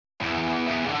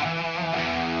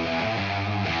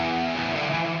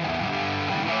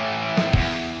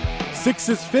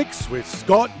Sixers Fix with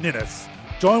Scott Ninnis.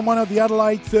 Join one of the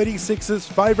Adelaide 36ers'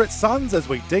 favourite sons as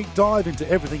we deep dive into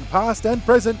everything past and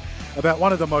present about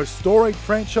one of the most storied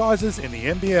franchises in the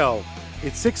NBL.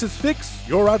 It's Sixers Fix,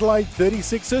 your Adelaide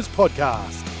 36ers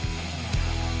podcast.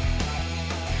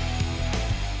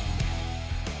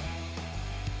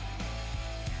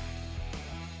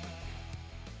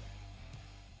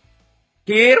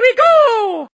 Here we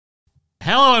go!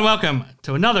 Hello and welcome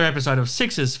to another episode of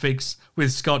Sixers Fix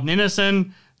with Scott Ninnis.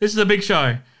 This is a big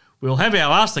show. We'll have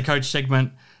our Ask the Coach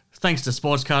segment thanks to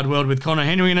Sports Card World with Connor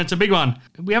Henry, and it's a big one.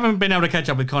 We haven't been able to catch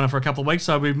up with Connor for a couple of weeks,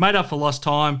 so we've made up for lost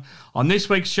time. On this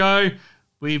week's show,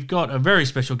 we've got a very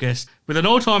special guest with an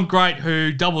all-time great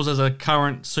who doubles as a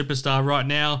current superstar right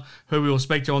now, who we will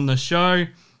speak to on the show.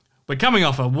 We're coming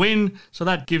off a win, so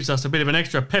that gives us a bit of an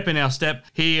extra pep in our step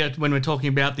here when we're talking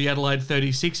about the Adelaide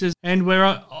 36ers. And we're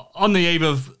on the eve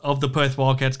of the Perth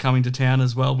Wildcats coming to town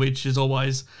as well, which is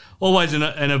always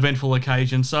an eventful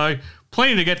occasion. So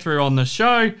plenty to get through on the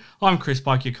show. I'm Chris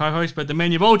Pike, your co-host, but the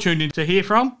man you've all tuned in to hear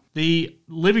from, the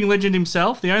living legend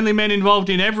himself, the only man involved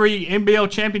in every NBL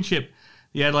championship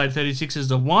the Adelaide 36ers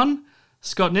have won,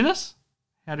 Scott Ninnis.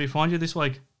 How do we find you this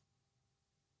week?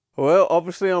 Well,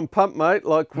 obviously I'm pumped, mate.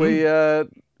 Like we're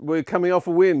coming off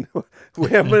a win. We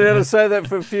haven't been able to say that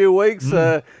for a few weeks.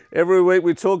 Every week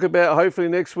we talk about, hopefully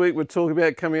next week we'll talk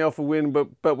about coming off a win,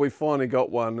 but we finally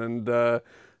got one. And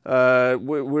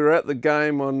we were at the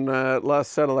game on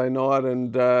last Saturday night,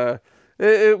 and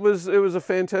it was a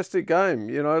fantastic game.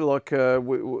 You know, like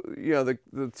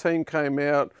the team came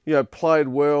out, played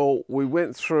well. We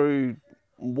went through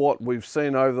what we've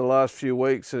seen over the last few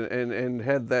weeks and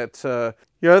had that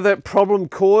that problem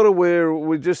quarter where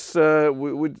we just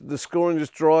the scoring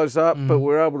just dries up, but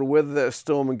we're able to weather that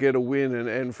storm and get a win.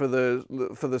 And for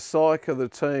the psyche of the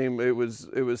team, it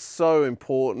was so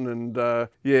important.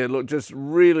 And just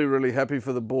really happy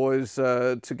for the boys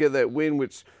to get that win,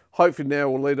 which hopefully now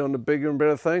will lead on to bigger and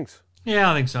better things.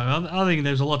 Yeah, I think so. I think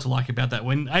there's a lot to like about that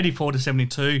win.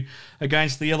 84-72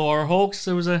 against the Illawarra Hawks.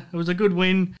 It was a good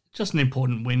win, just an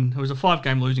important win. It was a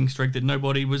 5-game losing streak that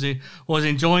nobody was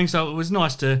enjoying, so it was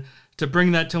nice to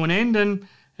bring that to an end, and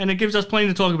it gives us plenty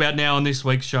to talk about now on this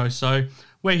week's show. So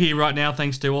we're here right now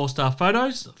thanks to All Star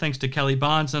Photos, thanks to Kelly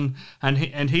Barnes and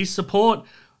his support.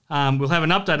 We'll have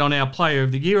an update on our Player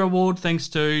of the Year award thanks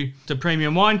to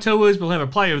Premium Wine Tours. We'll have a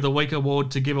Player of the Week award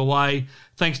to give away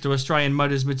thanks to Australian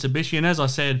Motors Mitsubishi. And as I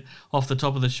said off the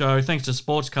top of the show, thanks to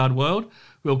Sports Card World,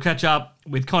 we'll catch up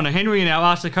with Connor Henry in our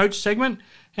Ask the Coach segment.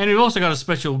 And we've also got a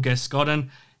special guest, Scott.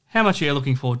 And how much are you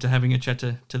looking forward to having a chat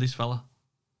to this fella?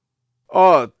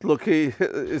 Oh, look, he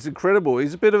is incredible.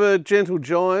 He's a bit of a gentle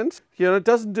giant.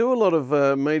 Doesn't do a lot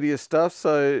of media stuff.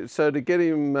 So to get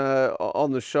him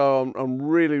on the show, I'm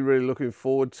really looking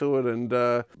forward to it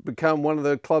and become one of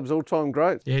the club's all-time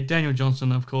greats. Yeah, Daniel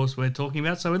Johnson, of course, we're talking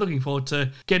about. So we're looking forward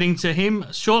to getting to him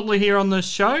shortly here on the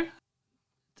show.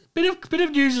 Bit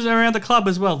of news around the club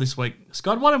as well this week.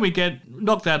 Scott, why don't we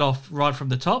knock that off right from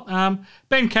the top?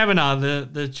 Ben Kavanagh,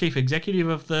 the chief executive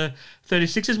of the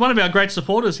 36ers, one of our great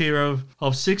supporters here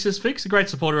of Sixers Fix, a great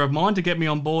supporter of mine to get me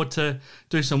on board to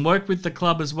do some work with the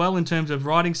club as well in terms of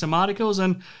writing some articles,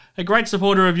 and a great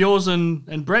supporter of yours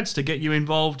and Brett's to get you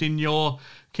involved in your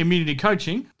community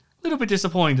coaching. A little bit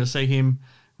disappointing to see him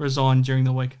resign during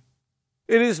the week.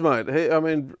 It is, mate.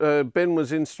 Ben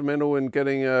was instrumental in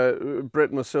getting Brett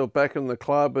and myself back in the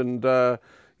club, and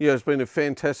has been a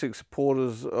fantastic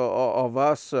supporter of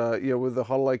us. With the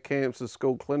holiday camps, the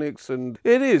school clinics, and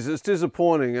it's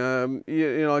disappointing.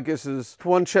 I guess as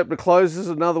one chapter closes,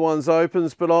 another one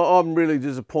opens. But I'm really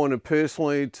disappointed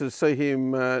personally to see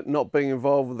him not being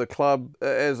involved with the club.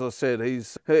 As I said,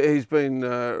 he's been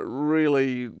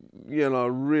really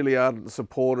ardent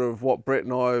supporter of what Brett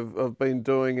and I have been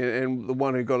doing, and the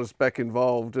one who got us back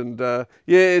involved. And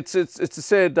it's a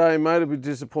sad day, mate. It'd be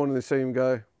disappointing to see him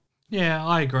go. Yeah,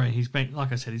 I agree. He's been,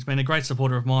 like I said, he's been a great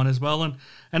supporter of mine as well, and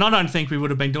I don't think we would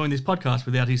have been doing this podcast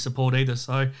without his support either.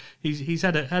 So he's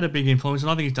had a big influence,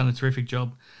 and I think he's done a terrific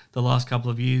job the last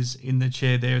couple of years in the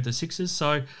chair there at the Sixers.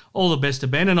 So all the best to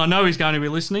Ben, and I know he's going to be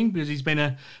listening because he's been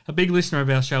a big listener of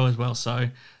our show as well. So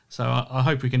I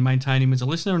hope we can maintain him as a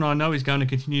listener, and I know he's going to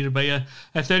continue to be a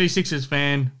 36ers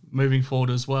fan moving forward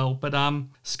as well. But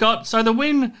Scott, so the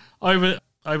win over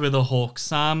the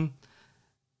Hawks.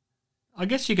 I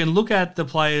guess you can look at the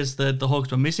players that the Hawks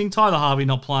were missing. Tyler Harvey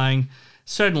not playing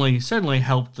certainly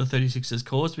helped the 36ers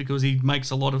cause because he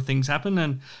makes a lot of things happen,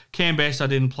 and Cam Bairstow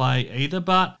didn't play either.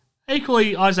 But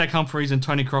equally, Isaac Humphries and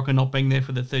Tony Crocker not being there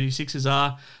for the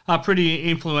 36ers are pretty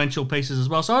influential pieces as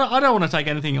well. So I don't want to take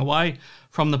anything away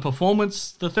from the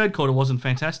performance. The third quarter wasn't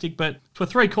fantastic, but for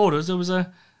 3 quarters, it was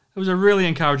a It was a really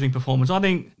encouraging performance. I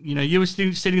think, you were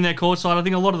still sitting there courtside. I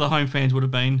think a lot of the home fans would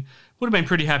have been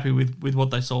pretty happy with what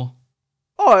they saw.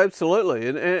 Oh, absolutely.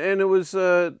 And it was,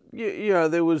 there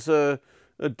was a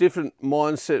different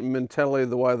mindset and mentality of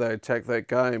the way they attacked that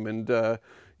game. And,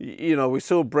 we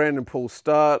saw Brandon Poole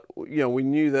start. We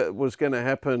knew that was going to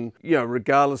happen,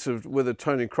 regardless of whether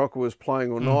Tony Crocker was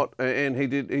playing or not. And he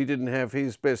didn't have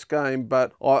his best game.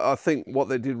 But I think what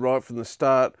they did right from the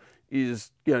start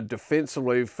is,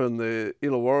 defensively from the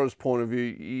Illawarra's point of view,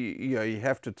 you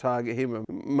have to target him and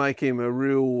make him a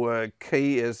real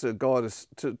key as a guy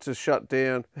to shut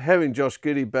down. Having Josh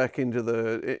Giddey back into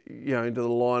the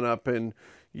lineup and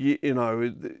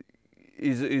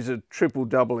is a triple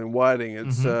double in waiting.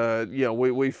 It's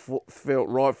we felt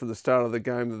right from the start of the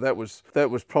game that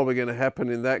was probably going to happen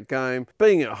in that game.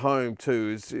 Being at home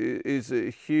too is a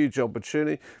huge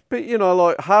opportunity. But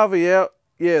like Harvey out.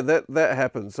 Yeah, that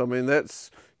happens. I mean,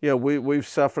 that's, we've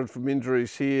suffered from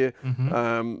injuries here.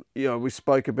 We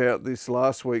spoke about this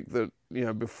last week that,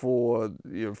 before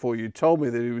you told me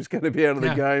that he was going to be out of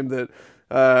the game, that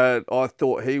I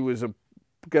thought he was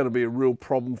going to be a real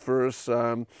problem for us.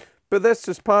 But that's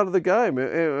just part of the game.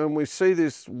 And we see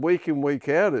this week in, week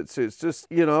out. It's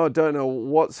just, I don't know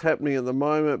what's happening at the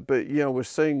moment, but, we're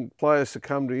seeing players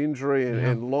succumb to injury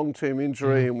and long-term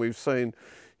injury, and we've seen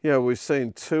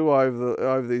two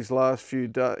over these last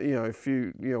few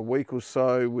week or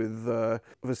so with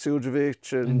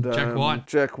Vasiljevic and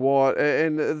Jack White,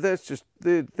 and that's just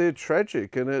they're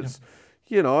tragic, and it's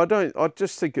I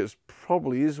just think it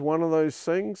probably is one of those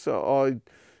things. And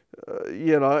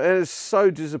it's so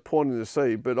disappointing to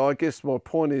see. But I guess my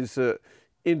point is that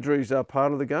injuries are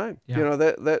part of the game. Yeah.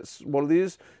 That's what it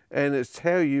is, and it's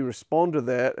how you respond to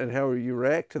that and how you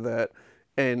react to that.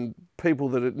 And people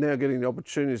that are now getting the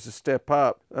opportunities to step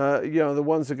up, the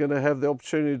ones that are going to have the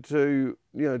opportunity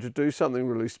to do something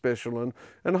really special.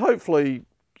 And hopefully,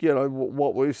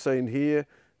 what we've seen here,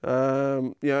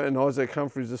 and Isaac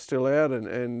Humphries is still out,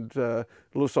 and it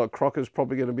looks like Crocker's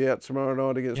probably going to be out tomorrow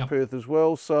night against Perth as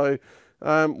well. So,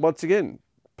 once again,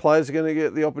 players are going to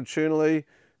get the opportunity.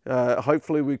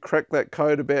 Hopefully we crack that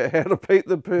code about how to beat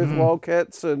the Perth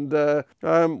Wildcats, and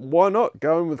why not?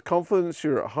 Go in with confidence.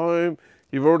 You're at home.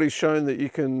 You've already shown that you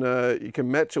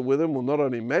can match it with them. Well, not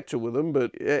only match it with them,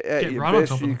 but at your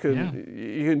best you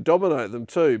can dominate them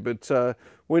too. But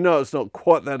we know it's not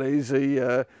quite that easy.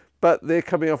 But they're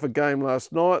coming off a game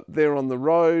last night. They're on the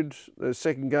road. Their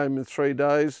second game in 3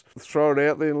 days. Throw it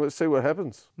out there and let's see what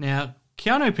happens. Now,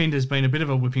 Keanu Pinder's been a bit of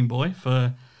a whipping boy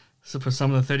for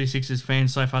some of the 36ers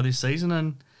fans so far this season,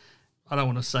 and I don't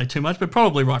want to say too much, but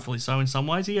probably rightfully so in some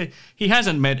ways. He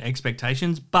hasn't met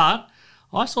expectations, but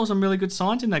I saw some really good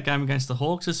signs in that game against the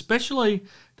Hawks, especially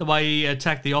the way he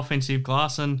attacked the offensive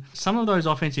glass, and some of those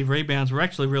offensive rebounds were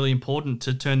actually really important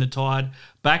to turn the tide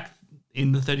back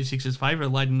in the 36ers' favour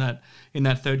late in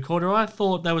that third quarter. I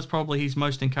thought that was probably his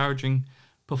most encouraging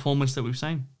performance that we've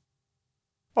seen.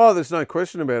 Oh, there's no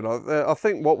question about it. I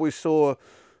think what we saw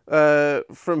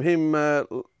from him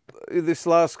this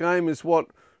last game is what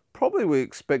probably we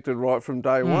expected right from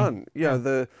day one.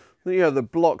 The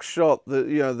block shot,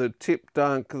 the tip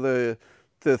dunk, the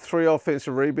three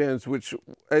offensive rebounds, which,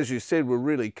 as you said, were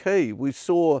really key. We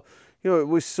saw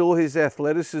his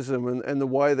athleticism and the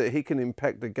way that he can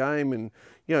impact the game and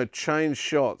change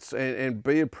shots and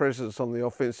be a presence on the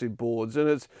offensive boards.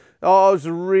 And I was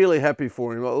really happy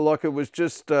for him. Like, it was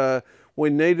just we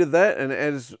needed that, and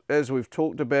as we've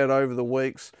talked about over the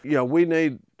weeks, we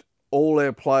need all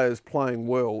our players playing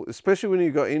well, especially when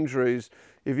you've got injuries.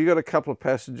 If you've got a couple of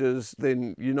passengers,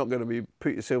 then you're not going to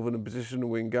put yourself in a position to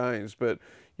win games. But,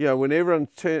 when everyone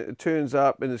turns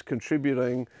up and is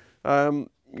contributing,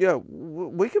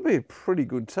 we can be a pretty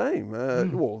good team.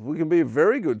 Well, we can be a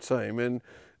very good team. And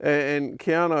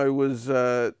Keanu was,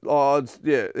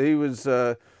 he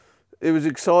was. It was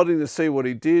exciting to see what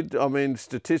he did. I mean,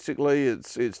 statistically,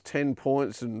 it's 10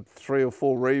 points and 3 or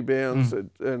 4 rebounds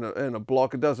and a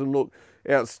block. It doesn't look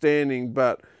outstanding,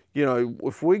 but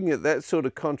if we can get that sort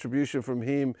of contribution from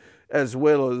him, as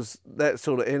well as that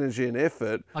sort of energy and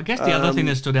effort. I guess the other thing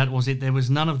that stood out was there was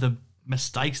none of the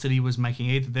mistakes that he was making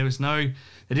either. There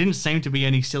didn't seem to be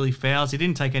any silly fouls. He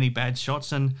didn't take any bad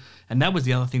shots, and that was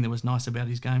the other thing that was nice about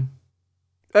his game.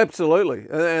 Absolutely,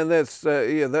 and that's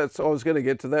I was going to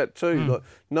get to that too. Like,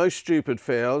 no stupid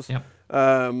fouls. Yep.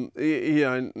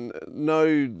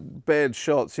 No bad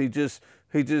shots. He just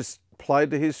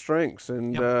played to his strengths,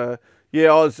 and I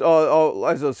was,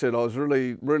 as I said, I was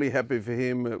really, really happy for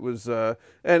him. It was and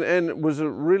it was a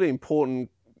really important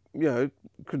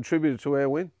contributor to our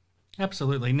win.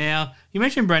 Absolutely. Now, you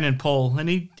mentioned Brandon Poole, and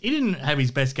he didn't have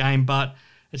his best game, but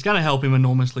It's going to help him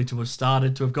enormously to have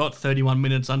started, to have got 31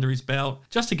 minutes under his belt,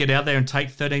 just to get out there and take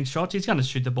 13 shots. He's going to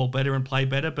shoot the ball better and play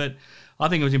better, but I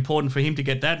think it was important for him to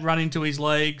get that run into his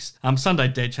legs. Sunday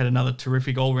Dech had another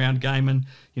terrific all-round game, and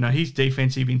his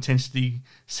defensive intensity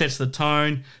sets the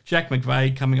tone. Jack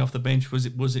McVeigh coming off the bench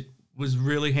was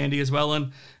really handy as well,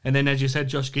 and then as you said,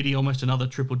 Josh Giddey almost another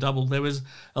triple-double. There was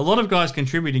a lot of guys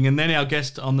contributing, and then our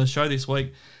guest on the show this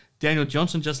week, Daniel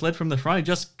Johnson, just led from the front. He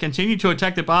just continued to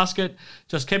attack the basket,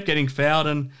 just kept getting fouled,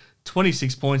 and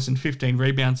 26 points and 15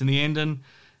 rebounds in the end. And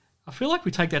I feel like we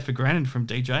take that for granted from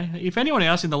DJ. If anyone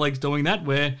else in the league's doing that,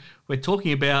 we're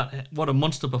talking about what a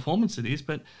monster performance it is.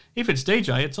 But if it's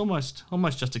DJ, it's almost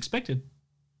just expected.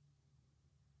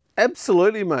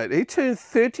 Absolutely, mate. He turned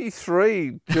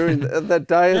 33 during the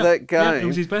day of that game. Yeah, it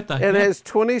was his birthday. And has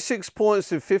 26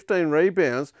 points and 15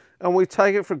 rebounds, and we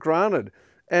take it for granted.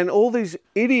 And all these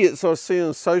idiots I see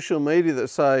on social media that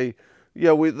say,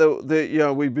 we'd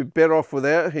be better off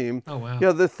without him. Oh, wow.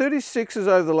 The 36ers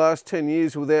over the last 10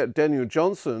 years without Daniel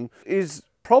Johnson is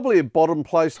probably a bottom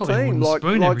place team.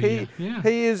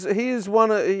 He is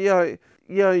one of,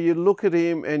 you look at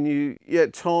him and you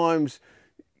at times,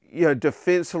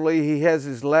 defensively he has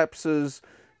his lapses.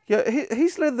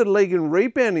 He's led the league in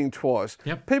rebounding twice.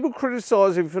 Yep. People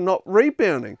criticise him for not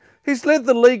rebounding. He's led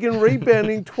the league in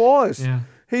rebounding twice. Yeah.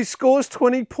 He scores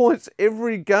 20 points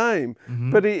every game,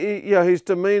 but his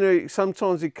demeanour,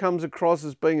 sometimes he comes across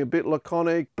as being a bit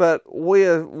laconic, but we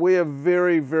are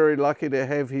very, very lucky to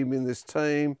have him in this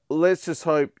team. Let's just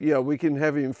hope, we can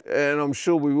have him, and I'm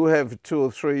sure we will have 2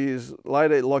 or 3 years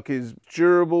later. Like, he's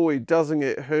durable, he doesn't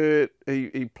get hurt,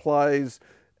 he plays,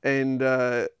 and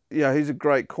he's a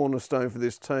great cornerstone for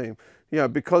this team.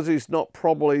 Because he's not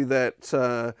probably that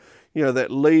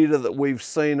that leader that we've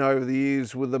seen over the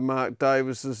years with the Mark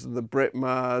Davises and the Brett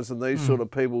Mahers and these sort of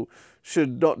people,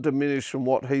 should not diminish from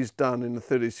what he's done in the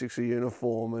 36er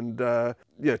uniform. And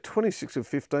 26 of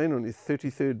 15 on his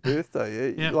 33rd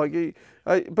birthday.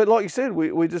 But like you said,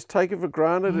 we just take it for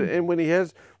granted. And when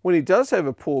he does have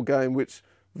a poor game, which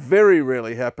very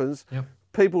rarely happens,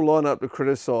 people line up to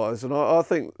criticise, and I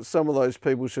think some of those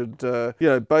people should,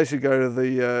 basically go to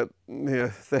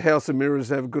the House of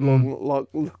Mirrors and have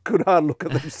a good hard look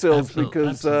at themselves.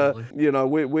 Because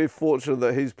we're fortunate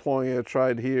that he's plying our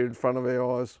trade here in front of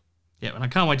our eyes. Yeah, and I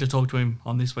can't wait to talk to him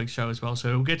on this week's show as well.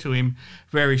 So we'll get to him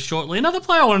very shortly. Another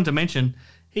player I wanted to mention,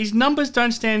 his numbers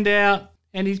don't stand out,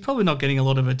 and he's probably not getting a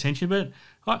lot of attention. But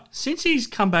since he's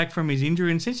come back from his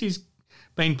injury and since he's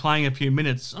been playing a few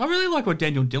minutes, I really like what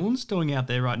Daniel Dillon's doing out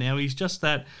there right now. He's just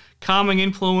that calming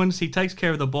influence. He takes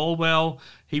care of the ball well.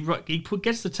 He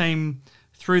gets the team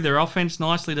through their offense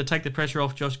nicely to take the pressure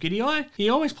off Josh Giddey. He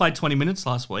almost played 20 minutes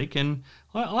last week, and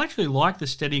I actually like the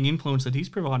steadying influence that he's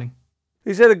providing.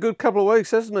 He's had a good couple of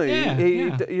weeks, hasn't he?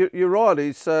 Yeah. You're right.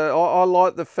 I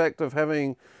like the fact of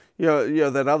having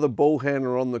that other ball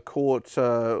handler on the court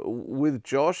with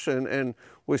Josh, and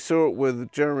we saw it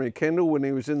with Jeremy Kendall when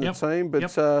he was in the team.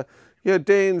 But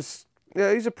Dan's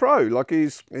he's a pro. Like,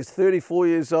 he's 34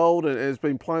 years old and has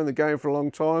been playing the game for a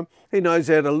long time. He knows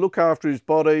how to look after his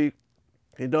body.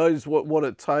 He knows what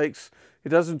it takes. He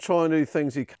doesn't try and do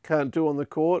things he can't do on the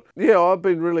court. Yeah, I've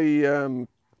been really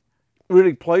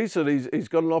pleased that he's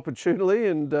got an opportunity,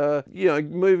 and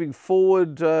moving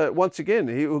forward, once again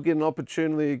he will get an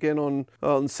opportunity again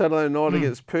on Saturday night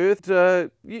against Perth.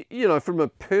 From a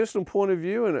personal point of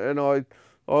view, and I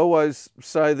always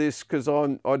say this because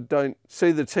I don't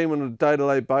see the team on a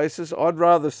day-to-day basis. I'd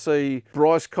rather see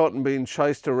Bryce Cotton being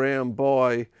chased around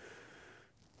by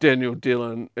Daniel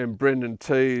Dillon and Brendan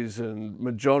Teese and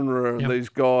Majonra and these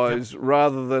guys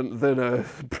rather than a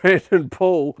Brandon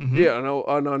Paul. Yeah,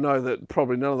 and I know that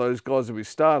probably none of those guys will be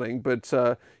starting, but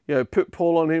put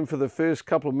Paul on him for the first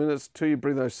couple of minutes till you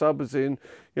bring those subbers in.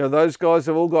 Those guys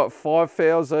have all got 5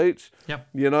 fouls each. Yep.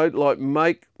 Wear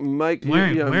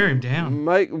him down.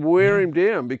 Wear him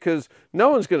down, because no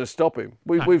one's going to stop him.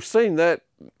 We've seen that.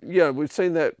 We've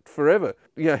seen that forever.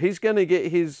 He's going to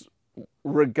get his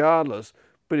regardless.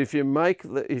 But if you make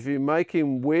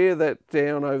him wear that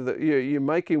down over you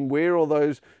make him wear all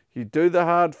those. You do the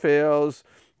hard fouls.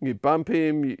 You bump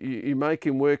him. You make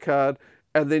him work hard,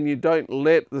 and then you don't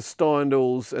let the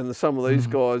Steindls and some of these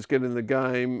guys get in the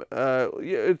game.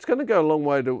 It's going to go a long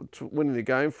way to winning the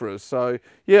game for us. So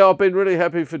I've been really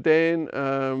happy for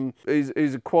Dan.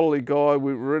 He's a quality guy.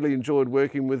 We really enjoyed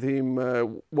working with him.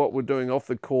 What we're doing off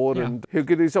the court, and he'll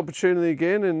get his opportunity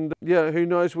again. And who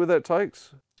knows where that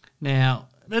takes. Now,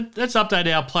 let's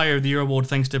update our Player of the Year award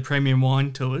thanks to Premium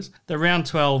Wine Tours. The round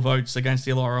 12 votes against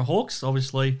the Illawarra Hawks.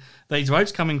 Obviously, these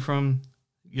votes coming from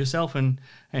yourself and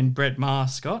Brett Maher,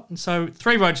 Scott. And so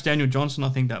 3 votes Daniel Johnson. I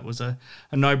think that was a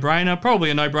no-brainer. Probably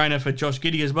a no-brainer for Josh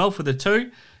Giddey as well for the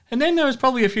 2. And then there was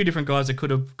probably a few different guys that could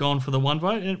have gone for the 1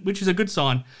 vote, which is a good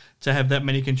sign to have that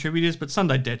many contributors. But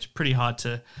Sunday Dech, pretty hard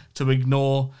to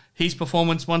ignore his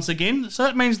performance once again. So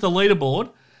that means the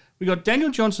leaderboard, we got Daniel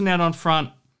Johnson out on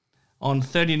front on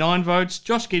 39 votes.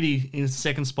 Josh Giddey in the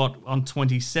second spot on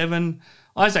 27.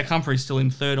 Isaac Humphries still in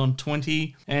third on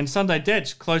 20. And Sunday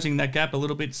Dech closing that gap a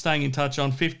little bit, staying in touch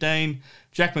on 15.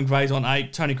 Jack McVeigh's on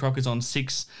 8. Tony Crocker's on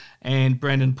 6. And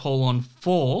Brandon Paul on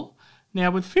 4. Now,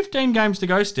 with 15 games to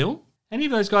go still, any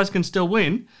of those guys can still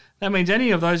win. That means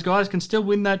any of those guys can still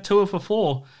win that tour for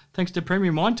 4, thanks to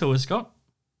Premium Mind Tours, Scott.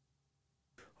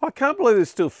 I can't believe there's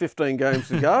still 15 games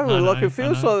to go. It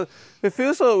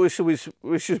feels like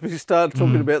we should be starting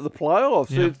talking about the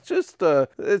playoffs. Yeah. It's just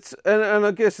and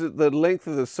I guess the length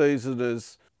of the season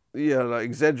is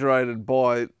exaggerated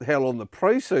by how long the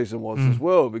preseason was as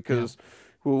well, because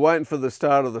we're waiting for the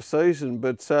start of the season.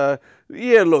 But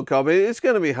look, I mean, it's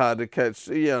going to be hard to catch.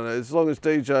 As long as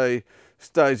DJ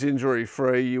stays injury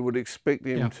free, you would expect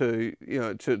him to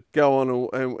go on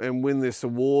and win this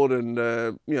award,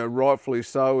 and rightfully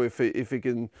so if he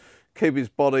can keep his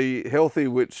body healthy,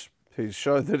 which he's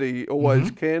shown that he always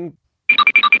can.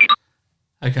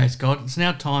 Okay, Scott, it's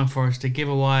now time for us to give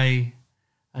away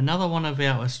another one of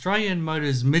our Australian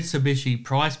Motors Mitsubishi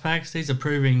prize packs. These are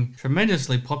proving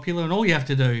tremendously popular, and all you have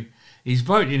to do is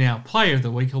vote in our Player of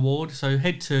the Week award. So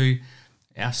head to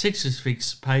our Sixers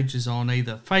Fix pages on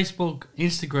either Facebook,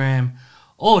 Instagram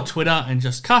or Twitter and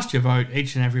just cast your vote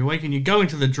each and every week, and you go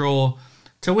into the draw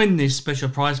to win this special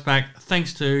prize pack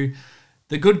thanks to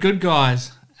the good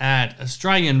guys at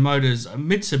Australian Motors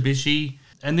Mitsubishi.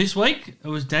 And this week it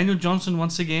was Daniel Johnson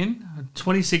once again.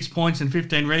 26 points and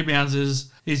 15 rebounds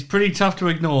is pretty tough to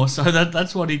ignore, so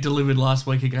that's what he delivered last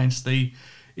week against the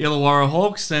Illawarra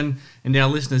Hawks, and our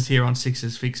listeners here on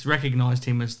Sixers Fix recognised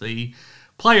him as the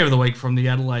Player of the Week from the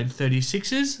Adelaide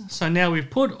 36ers. So now we've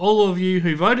put all of you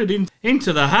who voted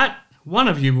into the hat. One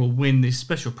of you will win this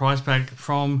special prize pack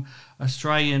from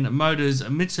Australian Motors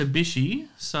Mitsubishi.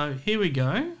 So here we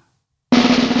go.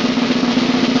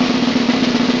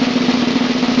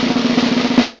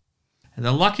 And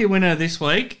the lucky winner this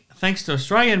week, thanks to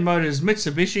Australian Motors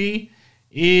Mitsubishi,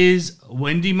 is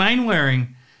Wendy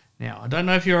Mainwaring. Now, I don't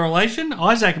know if you're a relation.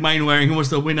 Isaac Mainwaring was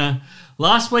the winner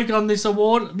last week on this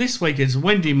award. This week is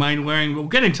Wendy Mainwaring. We'll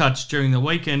get in touch during the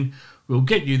week and we'll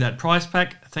get you that prize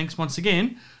pack. Thanks once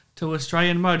again to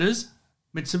Australian Motors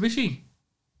Mitsubishi.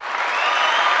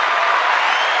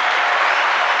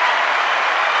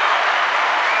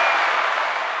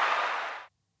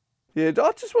 Yeah,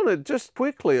 I just want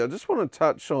to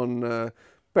touch on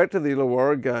back to the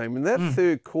Illawarra game. In that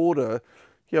third quarter,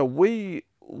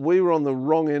 we were on the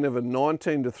wrong end of a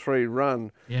 19-3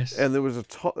 run. Yes. And there was a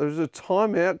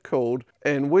timeout called,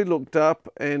 and we looked up,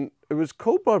 and it was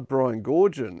called by Brian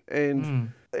Goorjian.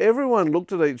 And everyone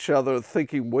looked at each other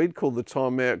thinking we'd called the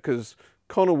timeout because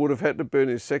Connor would have had to burn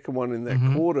his second one in that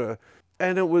quarter.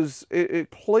 And it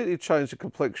completely changed the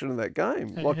complexion of that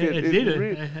game.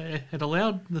 It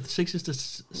allowed the Sixers to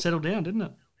settle down, didn't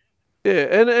it?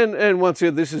 Yeah, and once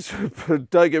again, this is,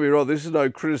 don't get me wrong, this is no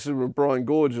criticism of Brian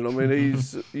Goorjian. I mean,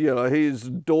 he's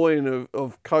doyen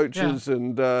of coaches,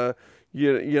 and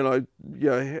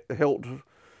helped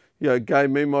gave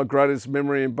me my greatest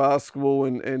memory in basketball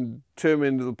and turned me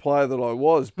into the player that I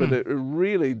was. But it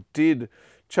really did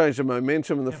change the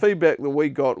momentum, and the feedback that we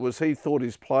got was he thought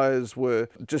his players were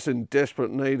just in desperate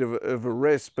need of a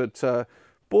rest. But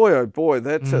boy, oh boy,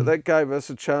 that gave us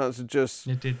a chance to just.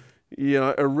 It did.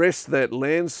 Arrest that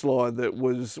landslide that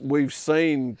we've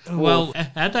seen. Well,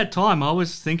 at that time, I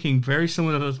was thinking very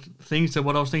similar things to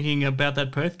what I was thinking about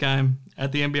that Perth game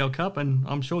at the NBL Cup, and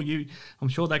I'm sure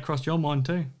that crossed your mind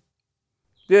too.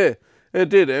 Yeah, it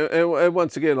did. And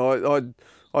once again,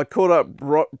 I caught up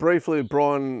briefly with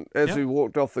Brian as we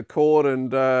walked off the court,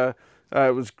 and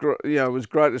it was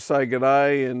great to say good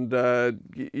day, and I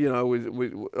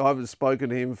haven't spoken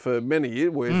to him for many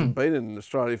years. We haven't been in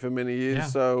Australia for many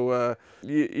years, so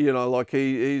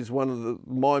he's one of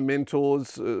my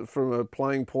mentors from a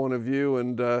playing point of view,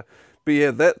 and that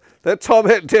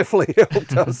timeout definitely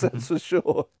helped us, that's for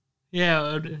sure.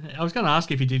 Yeah, I was going to ask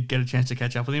if you did get a chance to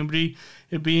catch up with him, but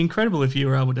it'd be incredible if you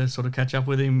were able to sort of catch up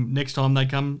with him next time they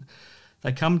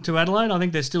come to Adelaide. I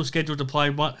think they're still scheduled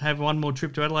to have one more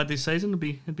trip to Adelaide this season.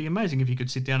 It'd be amazing if you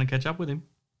could sit down and catch up with him.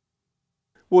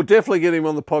 We'll definitely get him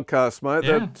on the podcast, mate.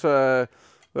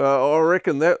 I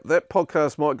reckon that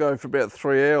podcast might go for about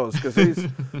 3 hours because he's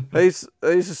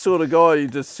the sort of guy you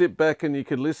just sit back and you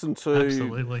can listen to.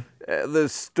 Absolutely. The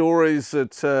stories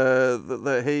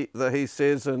that he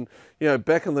says, and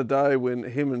back in the day when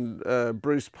him and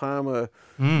Bruce Palmer,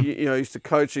 used to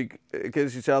coach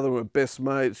against each other, were best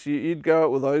mates. You'd go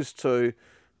out with those two,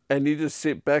 and you just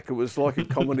sit back. It was like a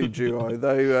comedy duo.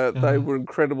 They were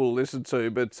incredible to listen to.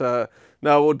 But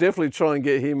no, we'll definitely try and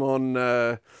get him on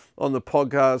the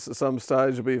podcast at some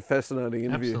stage. It'll be a fascinating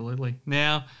interview. Absolutely.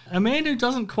 Now, a man who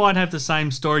doesn't quite have the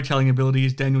same storytelling ability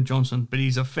as Daniel Johnson, but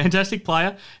he's a fantastic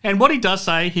player. And what he does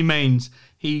say, he means.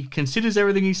 He considers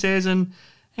everything he says, and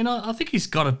I think he's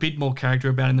got a bit more character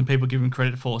about him than people give him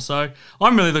credit for. So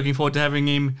I'm really looking forward to having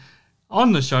him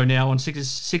on the show now on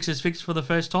Sixers Fix for the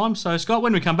first time. So, Scott,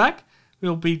 when we come back,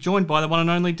 we'll be joined by the one and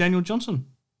only Daniel Johnson.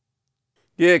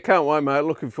 Yeah, can't wait, mate.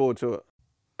 Looking forward to it.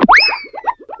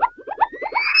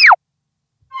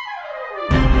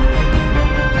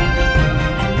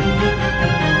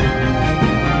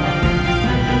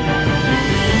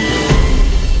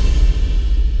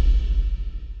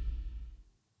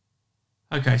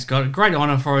 Okay, Scott, a great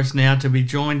honour for us now to be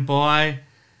joined by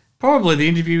probably the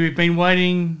interview we've been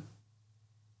waiting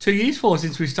 2 years for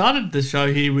since we started the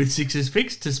show here with Sixers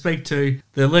Fix, to speak to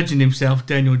the legend himself,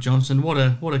 Daniel Johnson. What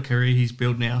a career he's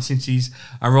built now since he's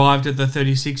arrived at the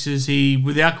 36ers. He,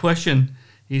 without question,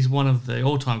 is one of the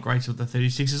all-time greats of the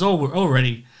 36ers,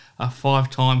 already a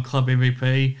 5-time club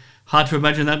MVP. Hard to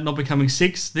imagine that not becoming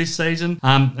 6th this season.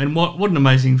 And what an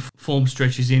amazing form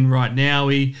stretch he's in right now.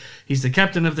 He's the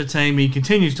captain of the team. He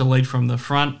continues to lead from the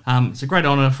front. It's a great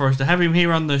honour for us to have him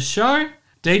here on the show.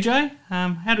 DJ,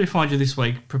 how do we find you this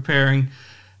week?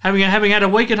 Having had a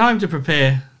week at home to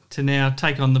prepare to now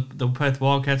take on the Perth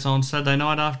Wildcats on Saturday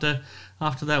night after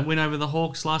that win over the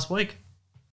Hawks last week.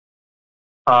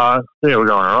 Yeah, we're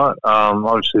going all right.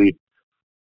 Obviously,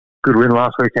 good win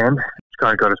last weekend. It's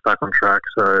kind of got us back on track.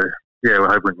 So, yeah, we're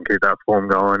hoping we can keep that form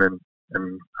going and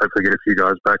hopefully get a few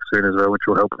guys back soon as well, which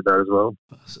will help with that as well.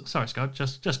 Sorry, Scott,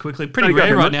 just quickly. Pretty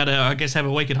rare right now to, I guess, have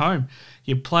a week at home.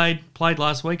 You played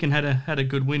last week and had a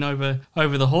good win over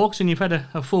the Hawks, and you've had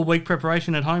a full week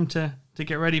preparation at home to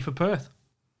get ready for Perth.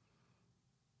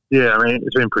 Yeah, I mean,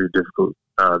 it's been pretty difficult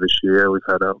this year. We've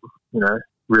had,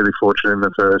 really fortunate in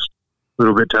the first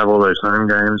little bit to have all those home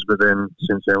games, but then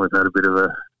since then we've had a bit of a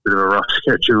rough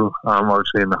schedule,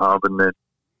 obviously in the hub, and then a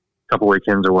couple of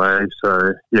weekends away.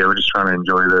 So yeah, we're just trying to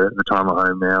enjoy the time at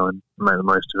home now and make the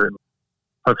most of it.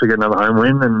 Hopefully get another home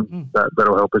win, and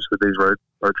that'll help us with these road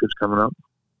trips coming up.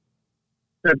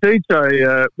 Now,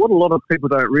 DJ, what a lot of people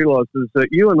don't realise is that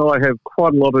you and I have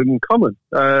quite a lot in common.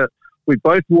 We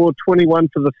both wore 21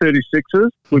 for the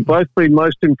 36ers. We've both been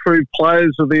most improved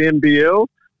players of the NBL.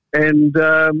 And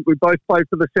we both played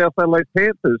for the South Adelaide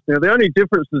Panthers. Now, the only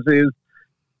differences is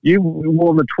you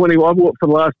wore the 21. I wore it for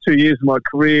the last 2 years of my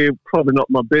career, probably not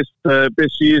my best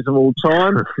years of all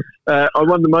time. I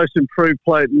won the most improved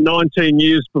player 19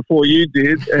 years before you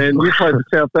did, and you played for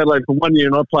South Adelaide for 1 year,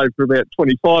 and I played for about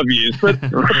 25 years. But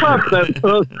apart from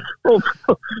that,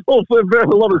 also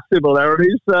a lot of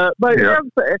similarities. Mate, yeah.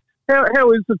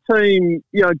 How is the team,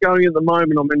 going at the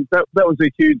moment? I mean, that was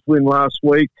a huge win last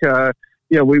week.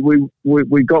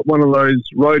 We got one of those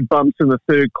road bumps in the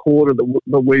third quarter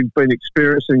that we've been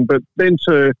experiencing, but then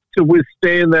to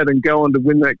withstand that and go on to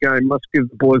win that game must give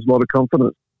the boys a lot of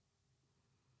confidence.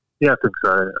 Yeah, I think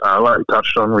so. Like we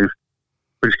touched on, we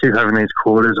just keep having these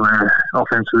quarters where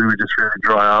offensively we just really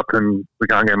dry up and we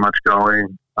can't get much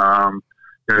going. I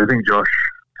think Josh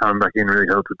coming back in really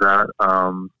helped with that.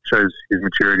 Shows his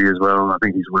maturity as well. I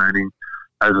think he's learning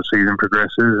as the season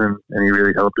progresses, and he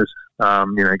really helped us,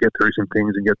 get through some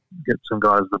things and get some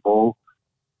guys the ball.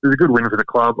 It was a good win for the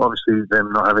club. Obviously,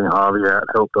 them not having Harvey out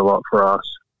helped a lot for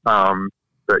us.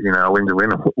 But, a win's a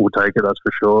win. We'll take it, that's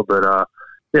for sure. But,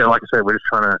 like I said, we're just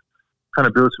trying to kind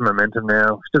of build some momentum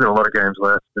now. We've still got a lot of games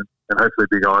left, and hopefully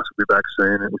Big Ice will be back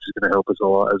soon, which is going to help us a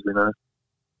lot, as we know.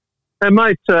 And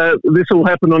mate, this will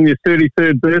happen on your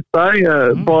 33rd birthday.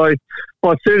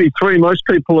 By 33, most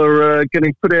people are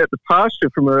getting put out to pasture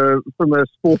from a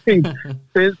sporting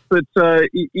sense. But I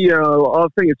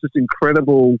think it's just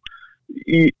incredible.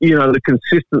 The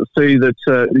consistency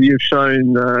that you've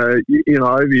shown,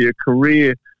 over your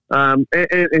career, and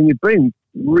you've been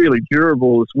really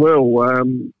durable as well.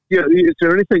 Is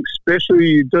there anything special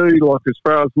you do, like as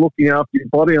far as looking after your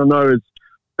body? I know as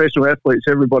professional athletes,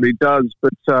 everybody does,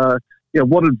 but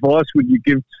what advice would you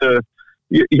give to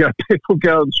people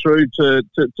going through to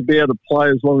be able to play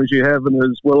as long as you have and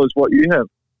as well as what you have?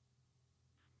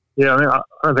 Yeah, I mean, I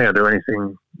don't think I do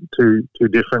anything too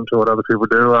different to what other people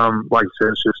do. Like I said,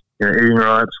 it's just eating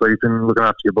right, sleeping, looking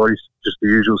after your body, just the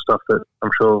usual stuff that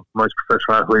I'm sure most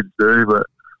professional athletes do. But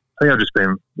I think I've just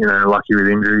been, lucky with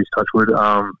injuries, touch wood,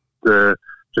 to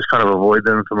just kind of avoid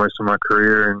them for most of my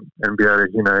career and be able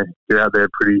to, get out there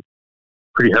pretty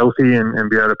healthy and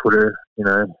be able to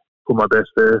put my best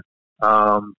there.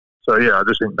 So yeah, I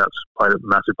just think that's played a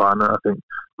massive part in it. I think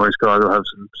most guys will have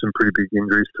some pretty big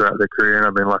injuries throughout their career, and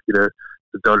I've been lucky to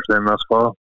dodge them thus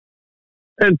far.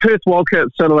 And Perth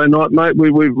Wildcats Saturday night, mate.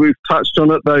 We've touched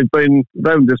on it. They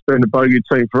haven't just been a bogey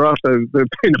team for us. They've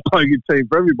been a bogey team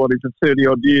for everybody for 30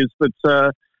 odd years. But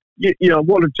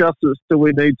what adjustments do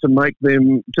we need to make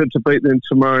them to beat them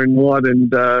tomorrow night?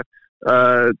 And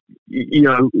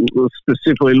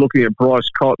specifically looking at Bryce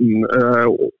Cotton,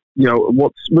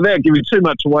 without giving too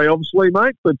much away, obviously,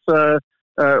 mate. But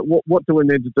what do we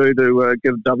need to do to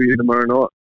get a W tomorrow night?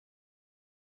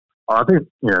 I think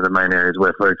the main areas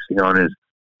we're focusing on is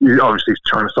you're obviously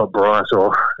trying to stop Bryce,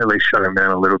 or at least shut him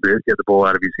down a little bit, get the ball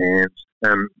out of his hands.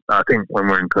 And I think when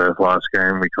we're in Perth last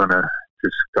game, we kind of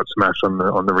just got smashed on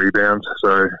the rebounds.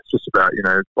 So it's just about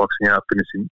boxing out,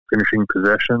 finishing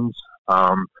possessions.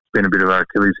 It's been a bit of our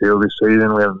Achilles heel this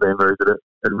season. We haven't been very good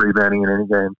at rebounding in any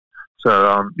game.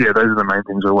 So those are the main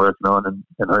things we're working on, and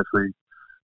hopefully,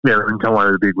 we can come away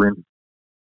with a big win.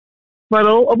 Mate,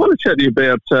 I want to chat to you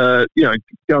about,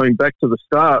 going back to the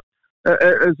start.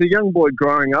 As a young boy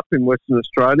growing up in Western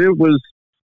Australia, was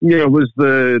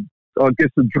the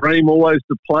dream always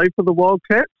to play for the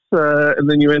Wildcats? And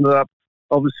then you ended up,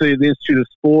 obviously, at the Institute of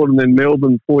Sport and then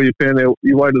Melbourne before you found out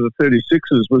your way to the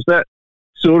 36ers. Was that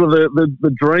sort of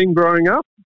the dream growing up?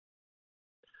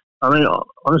 I mean,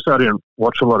 honestly, I didn't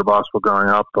watch a lot of basketball growing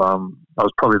up. I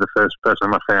was probably the first person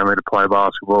in my family to play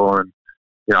basketball, and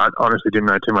I honestly didn't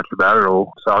know too much about it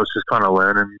all. So I was just kind of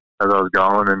learning as I was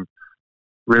going, and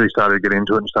really started to get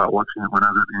into it and start watching it when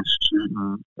I was at the institute,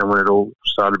 and when it all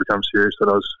started to become serious that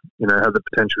I was, had the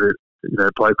potential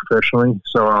to, play professionally.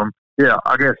 So,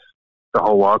 I guess the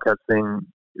whole Wildcats thing,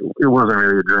 it wasn't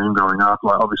really a dream growing up.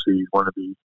 Like, obviously you want to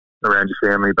be around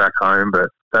your family back home, but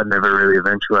that never really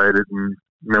eventuated. And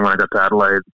then when I got to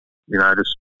Adelaide, I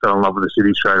just fell in love with the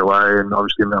city straight away, and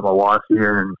obviously met my wife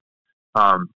here, and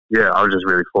I was just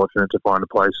really fortunate to find a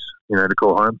place, to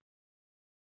call home.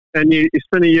 And you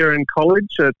spent a year in college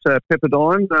at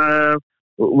Pepperdine.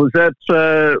 Was that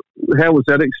how was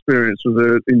that experience? Was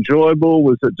it enjoyable?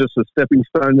 Was it just a stepping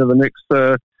stone to the next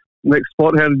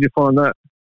spot? How did you find that?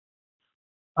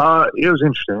 It was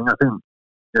interesting. I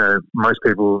think most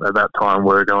people at that time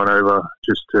were going over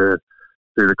just to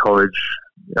do the college.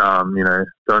 Going to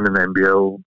the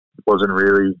NBL wasn't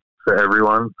really for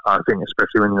everyone. I think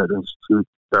especially when you're at the institute,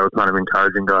 they were kind of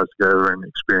encouraging guys to go over and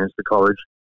experience the college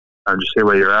and just see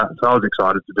where you're at. So I was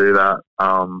excited to do that.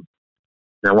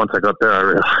 Once I got there, I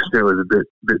realized it was a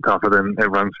bit tougher than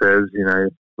everyone says,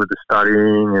 with the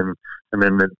studying and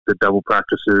then the double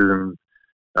practices. And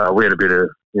we had a bit of,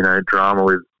 drama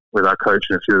with our coach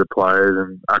and a few of the players.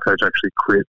 And our coach actually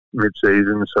quit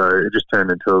mid-season. So it just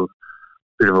turned into a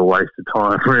bit of a waste of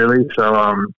time, really. So,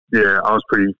 I was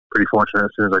pretty fortunate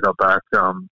as soon as I got back.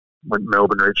 When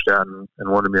Melbourne reached out and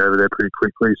wanted me over there pretty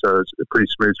quickly, so it's a pretty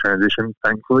smooth transition,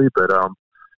 thankfully. But I'm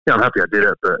happy I did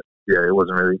it. But it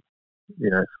wasn't really,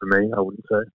 for me, I wouldn't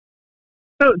say.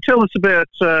 Tell us about,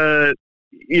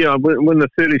 when the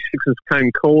 36ers came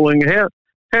calling. How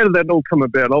did that all come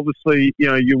about? Obviously,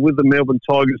 you're with the Melbourne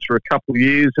Tigers for a couple of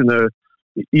years, and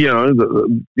they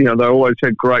always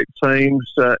had great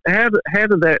teams. How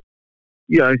did that?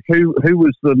 Who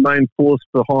was the main force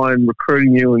behind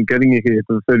recruiting you and getting you here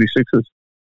to the 36ers?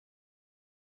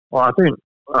 Well, I think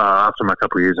after my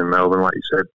couple of years in Melbourne, like you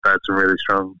said, they had some really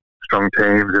strong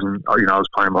teams, and I was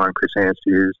playing behind Chris Hanst,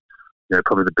 who's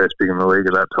probably the best big in the league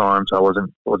at that time. So I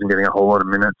wasn't getting a whole lot of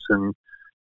minutes, and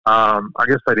I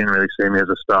guess they didn't really see me as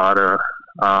a starter.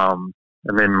 And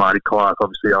then Marty Clark,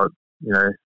 obviously, I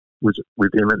was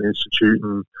with him at the institute,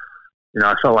 and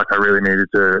I felt like I really needed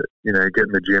to, get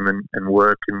in the gym and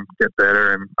work and get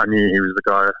better. And I knew he was the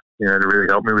guy, to really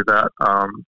help me with that,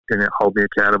 and hold me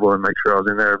accountable and make sure I was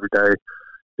in there every day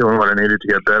doing what I needed to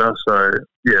get better. So,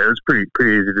 it was pretty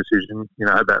easy decision.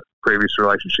 I had that previous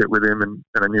relationship with him, and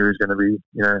I knew he was going to be,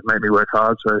 make me work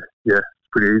hard. So, it's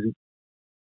pretty easy.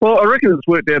 Well, I reckon it's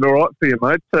worked out all right for you,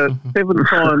 mate.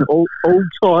 7-time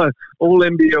all-time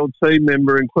All-NBL team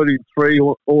member, including 3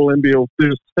 All-NBL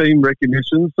first team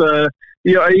recognitions. Are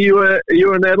you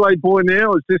an Adelaide boy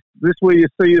now? Is this where you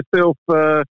see yourself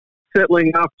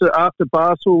settling after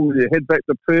Barstool? Will you head back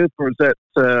to Perth, or is that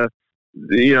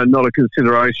not a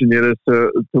consideration yet as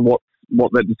to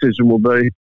what that decision will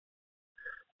be?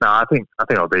 No, I think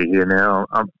I'll be here now.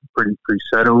 I'm pretty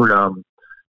settled.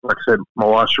 like I said, my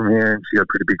wife's from here and she's got a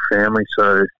pretty big family.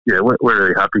 So, yeah, we're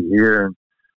really happy here. And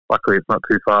luckily it's not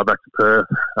too far back to Perth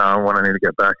when I need to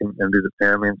get back and visit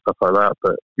family and stuff like that.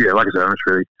 But, yeah, like I said, I'm just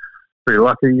really pretty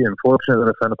lucky and fortunate that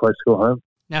I found a place to call home.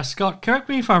 Now, Scott, correct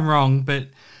me if I'm wrong, but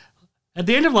at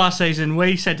the end of last season,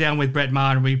 we sat down with Brett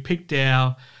Maher and we picked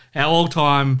our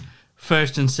all-time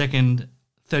first and second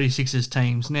 36ers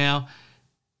teams. Now,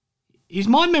 is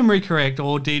my memory correct,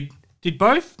 or did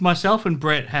both myself and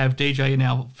Brett have DJ in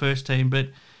our first team, but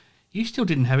you still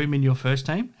didn't have him in your first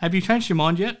team? Have you changed your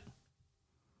mind yet?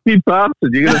 You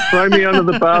bastard! You're going to throw me under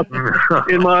the bus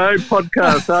in my own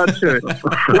podcast, aren't you?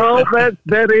 Well,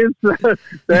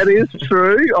 that is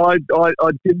true. I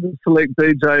didn't select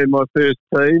DJ in my first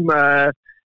team, and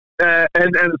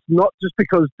it's not just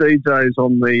because DJ's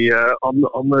on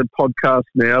the podcast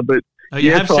now, but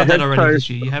you have said that already this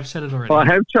year. You have said it already. I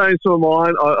have changed my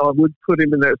mind. I would put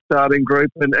him in that starting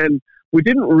group, and we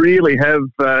didn't really have,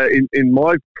 in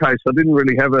my case, I didn't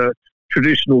really have a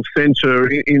traditional centre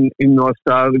in my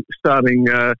starting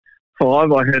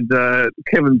five. I had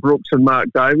Kevin Brooks and Mark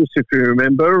Davis, if you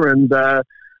remember, and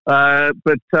I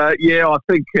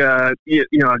think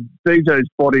DJ's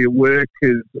body of work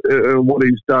is what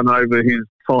he's done over his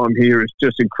time here is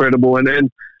just incredible, and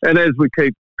as we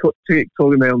keep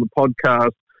talking about on the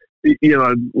podcast,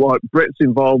 like Brett's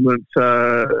involvement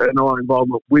and our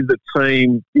involvement with the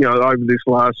team, over this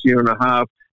last year and a half,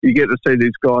 you get to see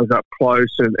these guys up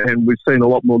close, and we've seen a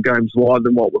lot more games live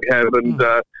than what we have, and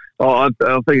I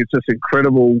think it's just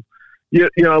incredible,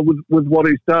 with what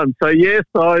he's done. So yes,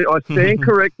 I stand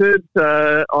corrected.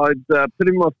 I'd put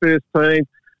him in my first team,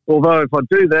 although if I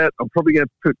do that, I'm probably going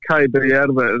to put KB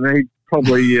out of it, and he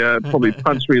probably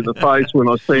punch me in the face when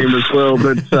I see him as well.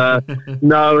 But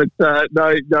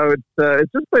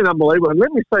it's just been unbelievable. And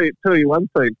let me tell you one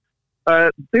thing.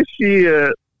 This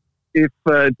year, if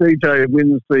DJ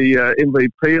wins the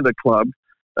MVP of the club,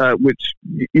 which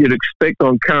you'd expect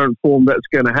on current form that's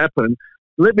going to happen,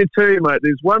 let me tell you, mate,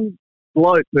 there's one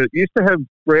bloke that used to have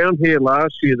brown hair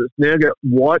last year that's now got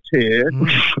white hair.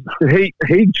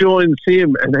 He joins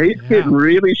him, and he's getting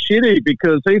really shitty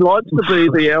because he likes to be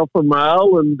the alpha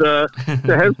male, and to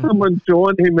have someone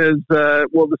join him as they're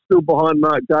still behind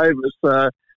Mark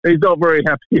Davis. He's not very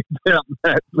happy about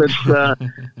that, but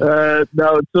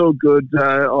no, it's all good.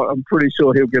 I'm pretty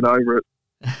sure he'll get over it.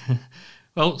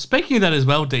 Well, speaking of that as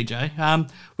well, DJ,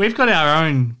 we've got our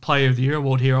own Player of the Year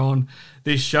award here on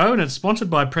this show, and it's sponsored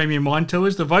by Premium Wine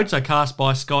Tours. The votes are cast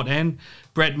by Scott and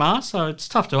Brett Maher, so it's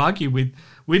tough to argue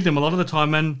with them a lot of the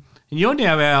time. And you're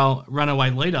now our runaway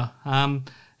leader, and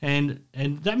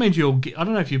that means I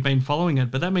don't know if you've been following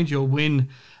it, but that means you'll win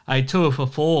a tour for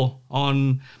 4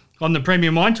 on the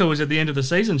Premium Wine Tours at the end of the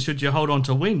season, should you hold on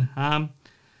to win.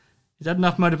 Is that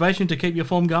enough motivation to keep your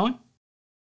form going?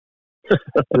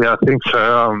 Yeah, I think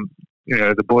so.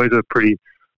 The boys are pretty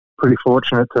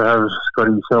fortunate to have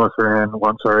Scotty Sellis around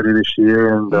once already this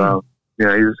year, and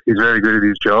he's very good at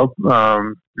his job.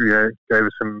 Gave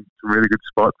us some really good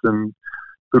spots and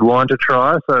good wine to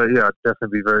try. So yeah, I'd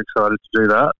definitely be very excited to do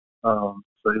that.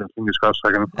 Fingers crossed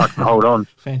I can hold on.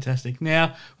 Fantastic.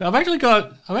 Now, I've actually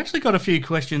got a few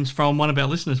questions from one of our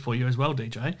listeners for you as well,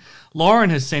 DJ. Lauren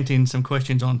has sent in some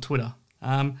questions on Twitter.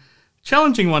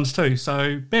 Challenging ones too,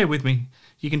 so bear with me.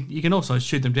 You can also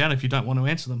shoot them down if you don't want to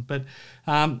answer them, but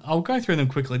I'll go through them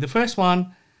quickly. The first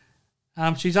one,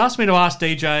 she's asked me to ask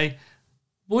DJ,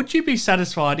 would you be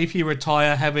satisfied if you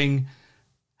retire having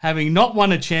not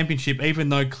won a championship, even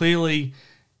though clearly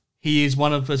he is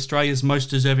one of Australia's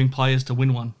most deserving players to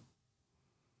win one?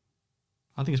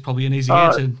 I think it's probably an easy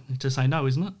answer to say no,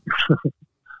 isn't it?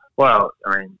 Well,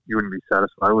 I mean, you wouldn't be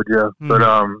satisfied, would you? But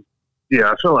I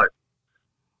feel like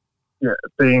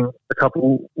being a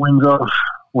couple wins off,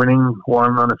 winning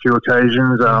one on a few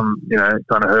occasions, it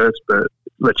kind of hurts, but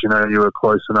lets you know you were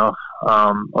close enough.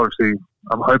 Obviously,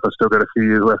 I hope I still got a few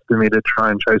years left in me to try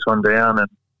and chase one down, and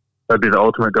that'd be the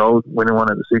ultimate goal, winning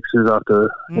one at the Sixers after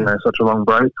such a long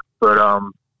break. But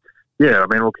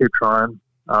we'll keep trying.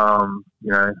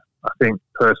 I think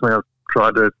personally I've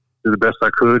tried to do the best I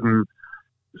could, and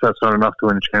if that's not enough to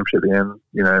win a championship at the end,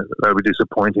 that would be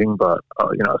disappointing, but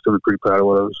I'll still be pretty proud of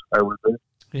what I was able to do.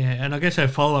 Yeah, and I guess our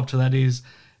follow-up to that is,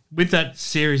 with that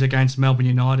series against Melbourne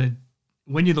United,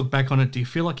 when you look back on it, do you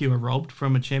feel like you were robbed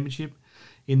from a championship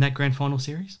in that grand final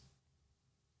series?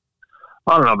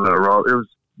 I don't know about robbed. It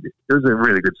was a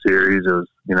really good series. It was,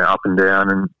 up and down,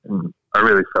 and I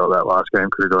really felt that last game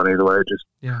could have gone either way.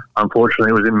 Unfortunately,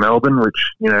 it was in Melbourne,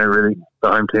 which, really the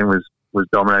home team was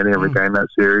dominating every game that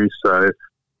series. So,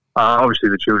 obviously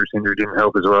the Childress injury didn't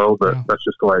help as well, but that's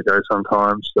just the way it goes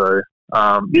sometimes. So, it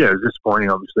was disappointing,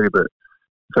 obviously, but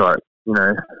I feel like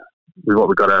with what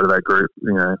we got out of that group,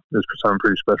 it was something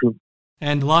pretty special.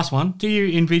 And the last one, do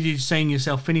you envisage seeing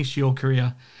yourself finish your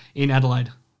career in Adelaide?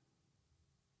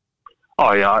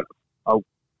 Oh, yeah. I'll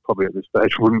probably at this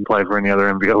stage wouldn't play for any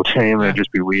other NBL team. Yeah, it'd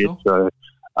just be weird. Sure.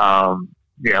 So,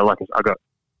 like I got,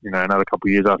 another couple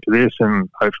of years after this and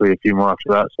hopefully a few more after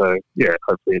that. So, yeah,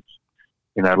 hopefully it's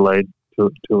in Adelaide till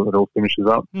it all finishes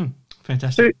up.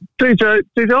 Fantastic. DJ,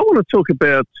 I want to talk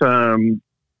about,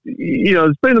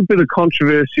 there's been a bit of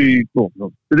controversy, quite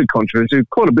a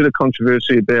bit of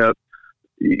controversy about,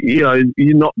 you're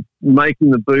not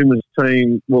making the Boomers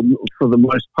team for the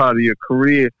most part of your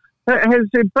career. Has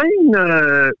there been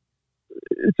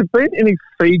any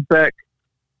feedback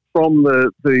from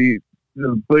the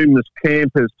Boomers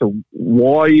camp as to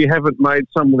why you haven't made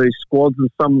some of these squads and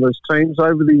some of those teams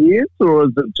over the years, or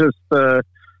is it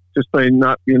just been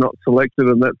you're not selected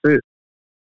and that's it?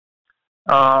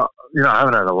 I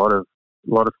haven't had a lot of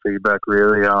feedback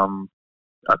really.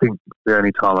 I think the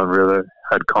only time I've really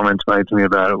had comments made to me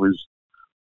about it was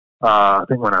I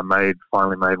think when I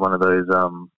finally made one of those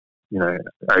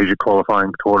Asia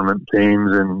qualifying tournament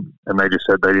teams, and they just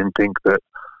said they didn't think that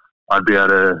I'd be able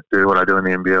to do what I do in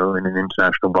the NBL in an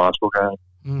international basketball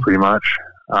game, pretty much.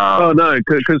 No,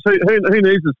 because who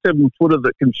needs a 7-footer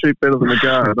that can shoot better than a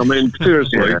guard? I mean,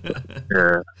 seriously.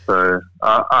 Yeah. So,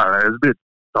 I don't know, the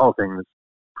whole thing was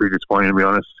pretty disappointing, to be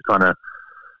honest. Kind of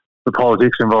the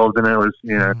politics involved in it was,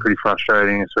 pretty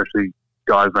frustrating, especially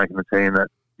guys making the team that,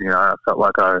 I felt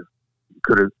like I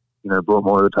could have, brought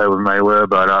more to the table than they were.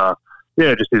 But,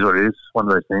 it just is what it is. One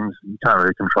of those things. You can't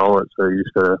really control it, so you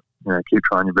just got to, keep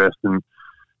trying your best. And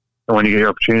when you get the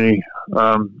opportunity,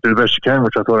 do the best you can,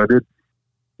 which I thought I did.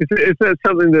 Is that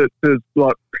something that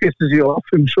pisses you off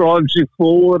and drives you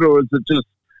forward, or is it just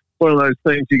one of those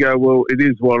things you go, well, it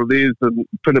is what it is, and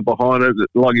put it behind it?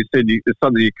 Like you said, it's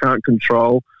something you can't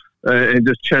control, and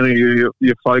just channel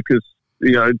your focus,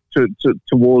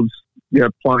 towards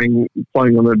playing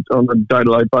on a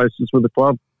day-to-day basis with the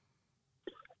club.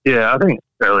 Yeah, I think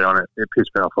early on it pissed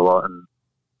me off a lot,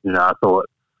 and I thought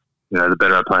the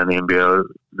better I play in the NBL,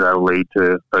 that'll lead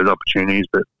to those opportunities,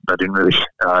 but that didn't really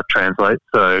translate.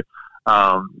 So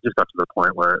just got to the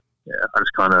point where I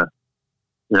just kind of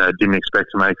didn't expect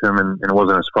to make them, and it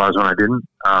wasn't a surprise when I didn't,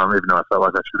 even though I felt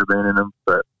like I should have been in them.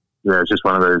 But it's just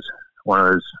one of those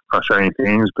frustrating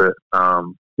things. But I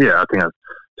think I've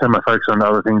turned my focus on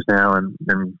other things now, and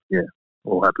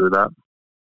all happy with that.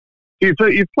 You've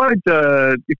played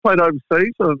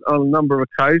overseas on a number of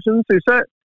occasions. Is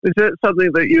that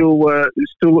something that you'll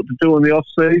still look to do in the off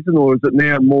season, or is it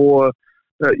now more,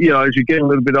 as you get a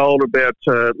little bit older, about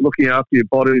looking after your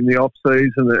body in the off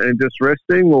season and just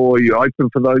resting, or are you open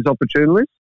for those opportunities?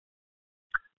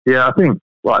 Yeah, I think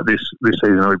this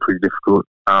season will be pretty difficult.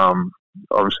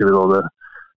 Obviously with all the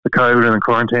COVID and the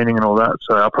quarantining and all that,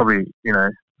 so I'll probably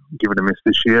give it a miss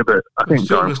this year. But I think we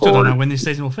still don't know when this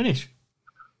season will finish.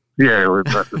 Yeah,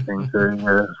 that's the thing too.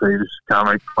 Yeah, so you just can't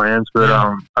make plans. But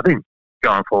I think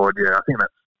going forward, I think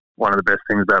that's one of the best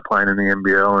things about playing in the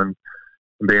NBL and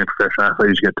being a professional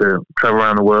athlete. You get to travel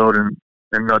around the world and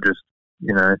not just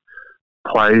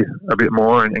play a bit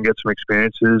more and get some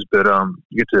experiences, but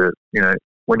you get to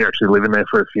when you're actually living there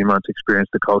for a few months, experience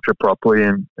the culture properly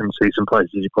and see some places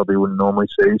you probably wouldn't normally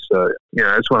see. So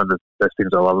it's one of the best things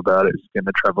I love about it, is getting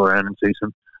to travel around and see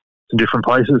some different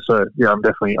places. So I'm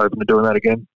definitely open to doing that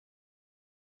again.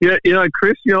 Yeah,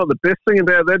 Chris, what the best thing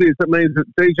about that is, it means that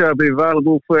DJ will be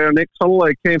available for our next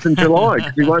holiday camp in July,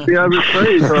 because he won't be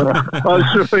overseas.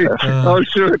 I'm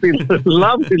sure he'd be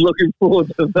lovely looking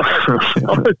forward to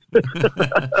that.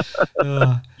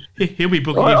 He'll be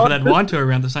booking you for that wine tour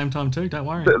around the same time too, don't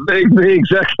worry.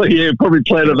 Exactly, probably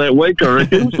planned it that week, I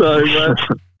reckon. So,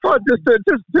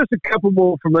 just a couple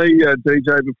more from me,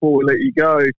 DJ, before we let you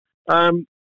go.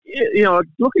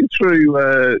 Looking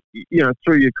through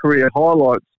your career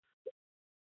highlights,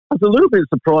 I was a little bit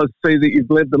surprised to see that you've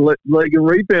led the league in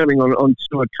rebounding on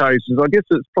 2 occasions. I guess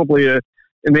it's probably an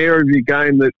area of your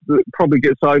game that probably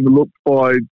gets overlooked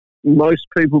by most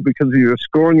people because of your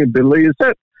scoring ability. Is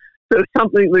that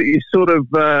something that you sort of,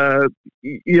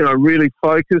 really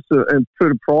focus and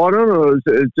put a pride on, or is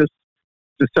it just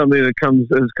something that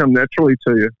has come naturally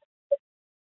to you?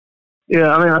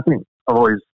 Yeah, I think I've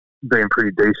always been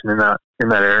pretty decent in that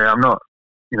area. I'm not,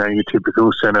 your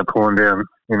typical centre pulling down,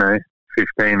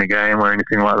 15 a game or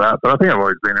anything like that. But I think I've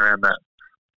always been around that,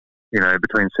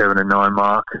 between 7 and 9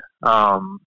 mark.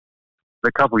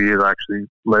 The couple of years I actually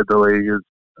led the league,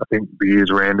 I think the years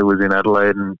Randall was in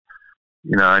Adelaide, and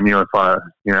I knew if I,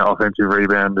 offensive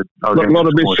rebounded, I was going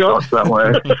to get more shots that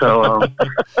way. So,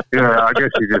 I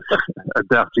guess you just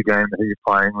adapt your game to who you're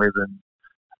playing with, and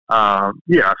I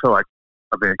feel like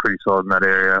I've been pretty solid in that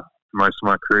area for most of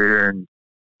my career, and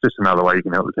just another way you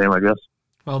can help the team, I guess.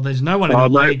 Well, there's no one in the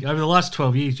league over the last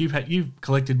 12 years. You've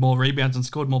collected more rebounds and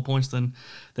scored more points than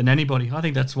anybody. I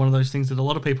think that's one of those things that a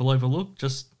lot of people overlook.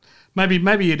 Just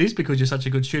maybe it is because you're such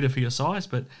a good shooter for your size,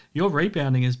 but your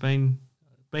rebounding has been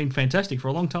fantastic for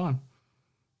a long time.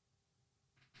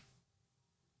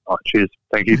 Oh, cheers!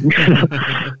 Thank you. Just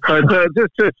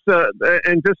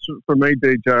for me,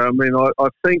 DJ. I mean, I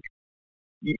think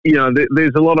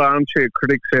there's a lot of armchair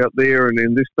critics out there, and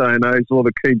in this day and age, a lot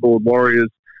of keyboard warriors.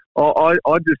 I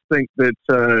just think that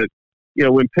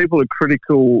when people are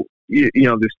critical, this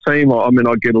team. I mean,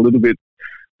 I get a little bit,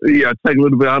 take a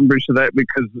little bit of umbrage to that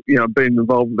because I've been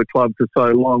involved with the club for so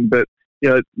long. But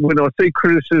when I see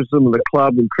criticism of the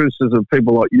club and criticism of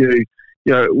people like you,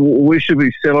 we should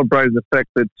be celebrating the fact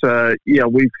that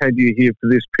we've had you here for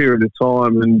this period of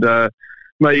time, and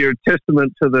mate, you're a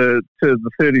testament to the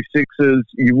 36ers.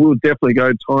 You will definitely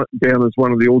go down as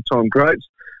one of the all-time greats.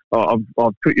 I've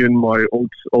put you in my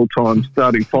all-time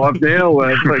starting five now.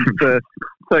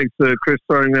 Thanks to Chris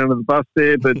throwing me under the bus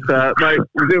there. But mate,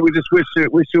 we just wish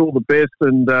you all the best.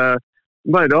 And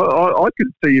mate, I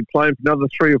could see you playing for another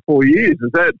 3 or 4 years.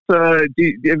 Is that?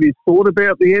 Have you thought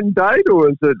about the end date, or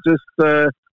is it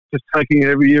just taking it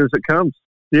every year as it comes?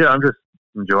 Yeah, I'm just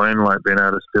enjoying being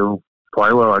able to still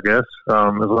play well, I guess. As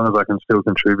long as I can still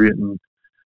contribute and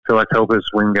feel like help us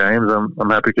win games, I'm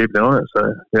happy to keep doing it.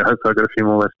 So yeah, hopefully I've got a few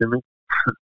more left in me.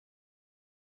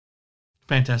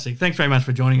 Fantastic. Thanks very much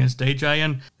for joining us, DJ,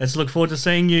 and let's look forward to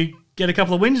seeing you get a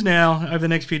couple of wins now over the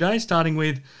next few days, starting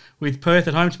with Perth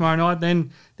at home tomorrow night,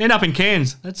 then up in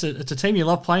Cairns. It's a team you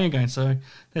love playing against, so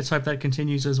let's hope that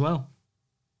continues as well.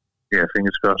 Yeah,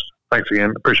 fingers crossed. Thanks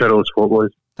again. Appreciate all the support,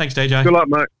 boys. Thanks, DJ. Good luck,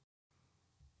 mate.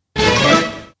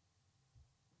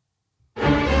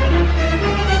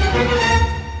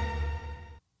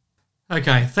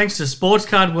 Okay, thanks to Sports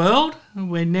Card World,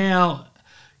 we're now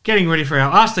getting ready for our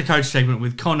Ask the Coach segment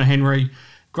with Connor Henry.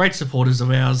 Great supporters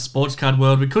of ours, Sports Card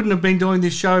World. We couldn't have been doing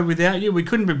this show without you. We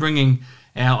couldn't be bringing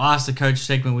our Ask the Coach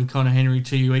segment with Connor Henry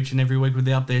to you each and every week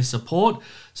without their support.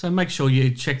 So make sure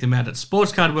you check them out at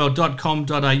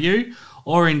sportscardworld.com.au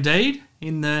or indeed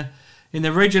in the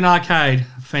Region Arcade.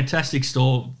 Fantastic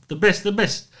store. The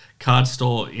best card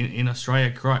store in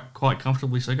Australia quite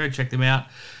comfortably. So go check them out.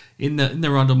 In the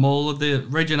Rondon Mall of the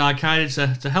Region Arcade. It's a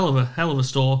hell of a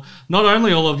store. Not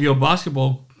only all of your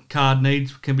basketball card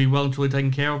needs can be well and truly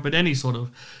taken care of, but any sort of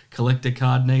collector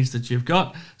card needs that you've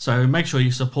got. So make sure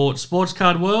you support Sports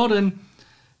Card World. And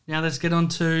now let's get on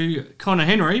to Connor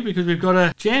Henry, because we've got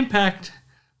a jam-packed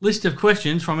list of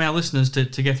questions from our listeners to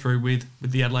get through with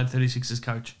the Adelaide 36ers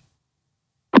coach.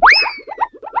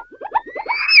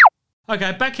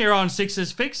 Okay, back here on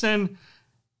Sixers Fix and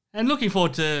looking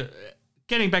forward to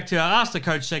getting back to our Ask the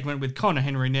Coach segment with Connor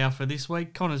Henry now for this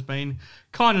week. Connor's been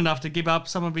kind enough to give up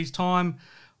some of his time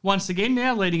once again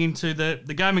now, leading into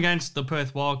the game against the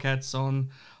Perth Wildcats on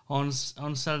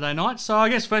Saturday night. So I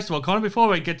guess first of all, Connor, before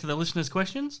we get to the listeners'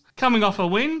 questions, coming off a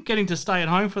win, getting to stay at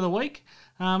home for the week,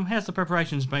 how's the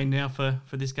preparations been now for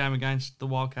this game against the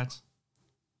Wildcats?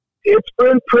 It's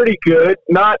been pretty good.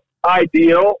 Not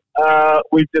ideal.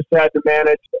 We've just had to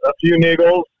manage a few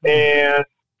niggles and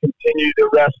continue to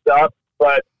rest up.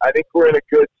 But I think we're in a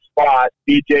good spot.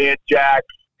 DJ and Jack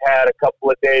had a couple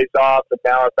of days off, and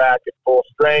now are back at full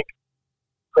strength.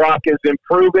 Croc is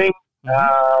improving.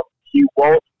 He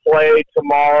won't play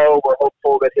tomorrow. We're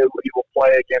hopeful that he will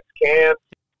play against Cairns.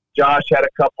 Josh had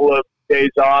a couple of days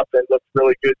off and looks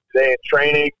really good today in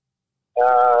training.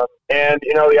 And,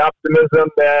 the optimism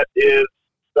that is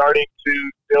starting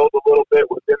to build a little bit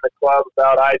within the club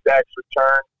about Isaac's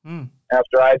return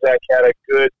after Isaac had a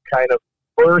good kind of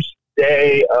first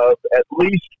day of at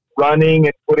least running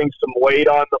and putting some weight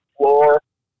on the floor,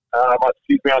 on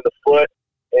the foot,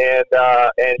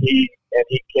 and he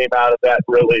came out of that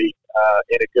really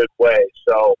in a good way.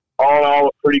 So all in all,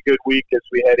 a pretty good week as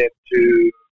we head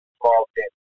into tomorrow's game.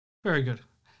 Very good.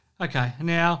 Okay,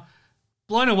 now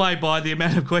blown away by the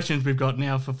amount of questions we've got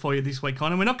now for you this week,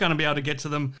 Connor. We're not going to be able to get to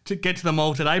them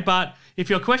all today, but if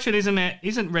your question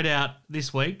isn't read out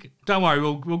this week, don't worry,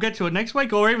 we'll get to it next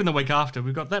week or even the week after.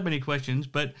 We've got that many questions,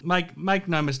 but make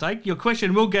no mistake, your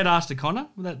question will get asked to Connor.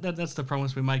 That's the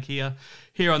promise we make here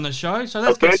on the show. So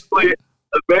that's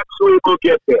Eventually we'll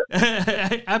get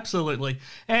there. Absolutely.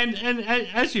 And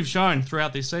as you've shown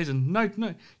throughout this season, no,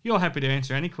 you're happy to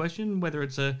answer any question, whether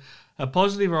it's a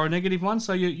positive or a negative one.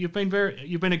 So you've been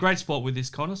a great sport with this,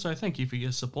 Connor. So thank you for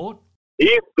your support.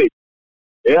 Easy.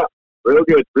 Yeah, real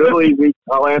good. Real easy.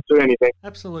 I'll answer anything.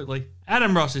 Absolutely.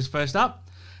 Adam Ross is first up.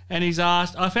 and he's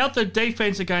asked, I felt the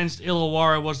defence against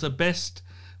Illawarra was the best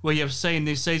we have seen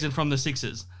this season from the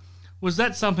Sixers. Was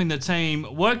that something the team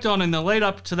worked on in the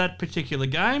lead-up to that particular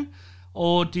game,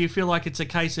 or do you feel like it's a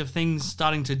case of things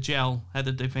starting to gel at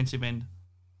the defensive end?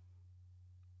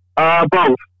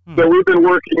 Both. So we've been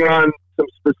working on some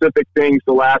specific things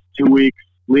the last 2 weeks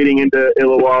leading into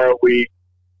Illawarra. We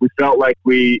felt like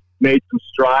we made some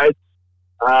strides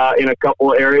in a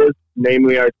couple of areas,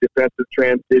 namely our defensive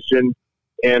transition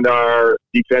and our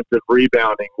defensive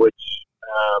rebounding, which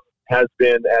has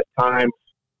been at times,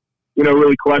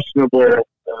 really questionable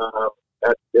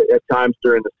at times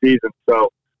during the season. So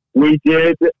we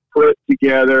did put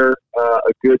together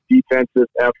a good defensive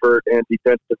effort and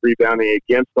defensive rebounding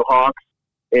against the Hawks,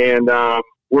 and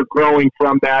we're growing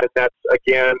from that, and that's,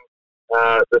 again,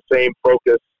 the same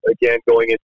focus, again, going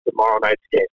into tomorrow night's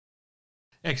game.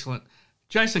 Excellent.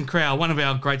 Jason Crow, one of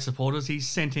our great supporters, he's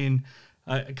sent in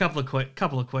a couple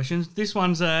of questions. This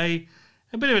one's a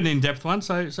bit of an in-depth one,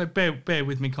 so bear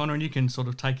with me, Connor, and you can sort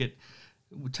of take it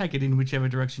in whichever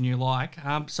direction you like.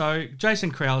 So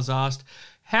Jason Crow has asked,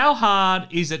 how hard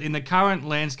is it in the current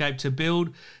landscape to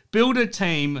build a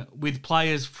team with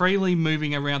players freely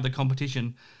moving around the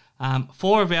competition?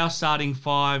 4 of our starting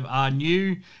 5 are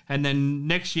new, and then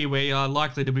next year we are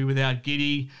likely to be without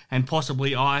Giddy and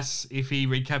possibly Ice if he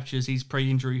recaptures his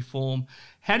pre-injury form.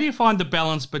 How do you find the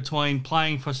balance between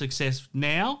playing for success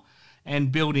now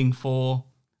and building for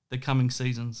the coming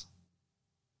seasons?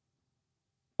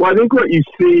 Well, I think what you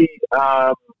see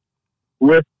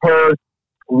with Perth,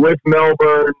 with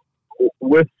Melbourne,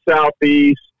 with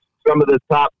Southeast, some of the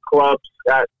top clubs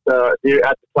at the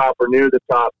top or near the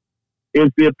top, is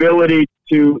the ability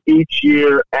to each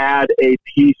year add a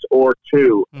piece or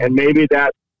two. And maybe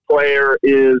that player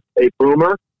is a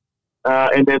boomer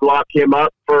and then lock him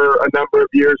up for a number of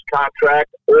years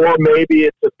contract, or maybe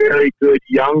it's a very good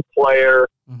young player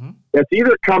that's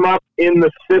either come up in the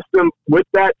system with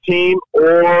that team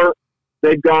or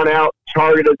they've gone out,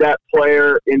 targeted that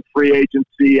player in free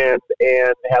agency and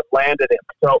have landed him.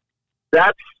 So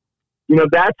that's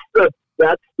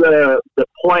the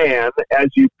plan as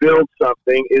you build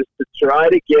something, is to try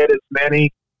to get as many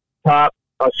top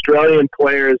Australian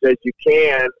players as you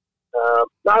can,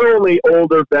 not only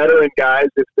older veteran guys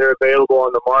if they're available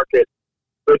on the market,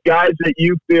 but guys that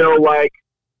you feel like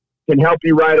can help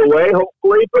you right away,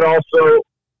 hopefully, but also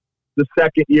the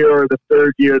second year or the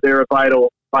third year, they're a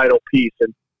vital piece.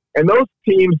 And those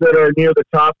teams that are near the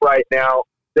top right now,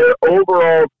 their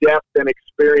overall depth and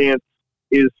experience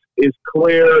is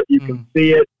clear. You can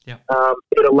see it. Yeah.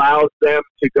 It allows them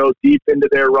to go deep into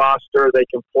their roster. They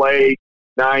can play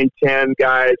 9-10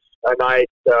 guys a night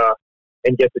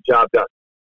and get the job done.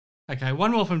 Okay,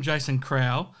 one more from Jason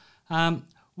Crow.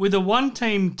 With a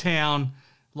one-team town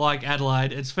like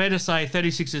Adelaide, it's fair to say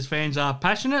 36ers fans are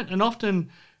passionate and often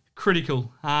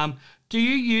critical. Do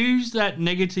you use that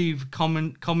negative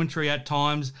commentary at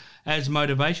times as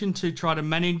motivation to try to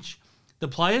manage the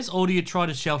players, or do you try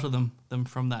to shelter them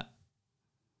from that?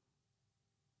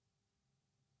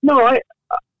 No,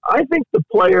 I think the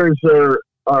players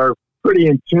are pretty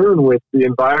in tune with the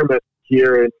environment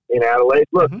here in Adelaide.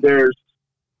 Look, there's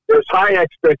high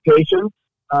expectations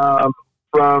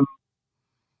from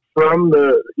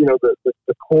the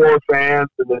core fans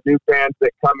and the new fans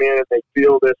that come in, and they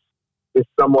feel this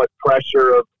somewhat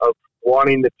pressure of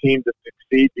wanting the team to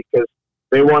succeed because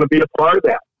they want to be a part of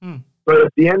that. But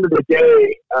at the end of the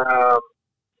day,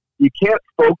 you can't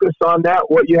focus on that.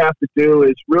 What you have to do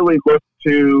is really look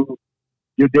to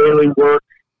your daily work.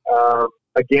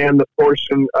 Again, the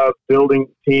portion of building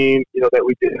team, that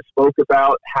we spoke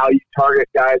about, how you target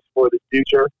guys for the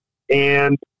future,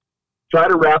 and try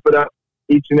to wrap it up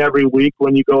each and every week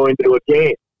when you go into a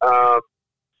game.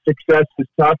 Success is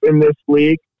tough in this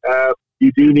league.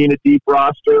 You do need a deep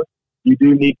roster. You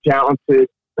do need talented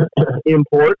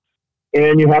imports,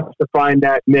 and you have to find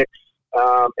that mix.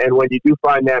 And when you do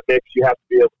find that mix, you have to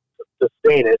be able to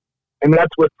sustain it. And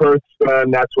that's what Perth's done.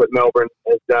 That's what Melbourne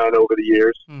has done over the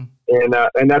years. And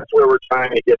that's where we're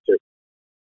trying to get to.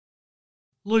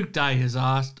 Luke Day has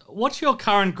asked, what's your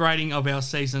current grading of our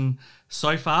season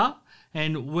so far?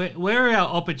 And where are our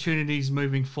opportunities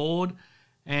moving forward?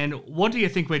 And what do you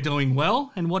think we're doing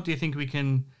well? And what do you think we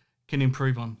can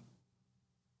improve on?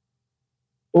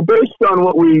 Well, based on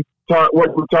what we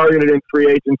targeted in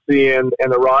free agency and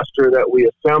the roster that we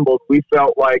assembled, we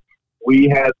felt like we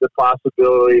had the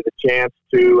possibility, the chance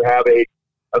to have a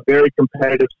very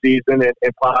competitive season and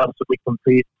possibly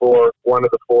compete for one of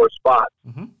the 4 spots.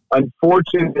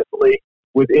 Unfortunately,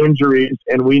 with injuries,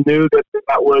 and we knew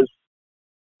that was,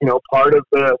 part of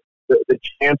the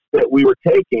chance that we were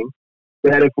taking,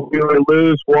 that if we were to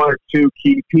lose one or two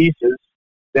key pieces,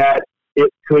 that it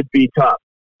could be tough.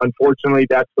 Unfortunately,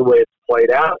 that's the way it's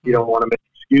played out. You don't want to make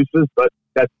excuses, but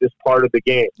that's just part of the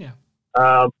game. Yeah.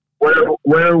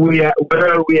 Where are we at?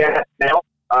 Where are we at now?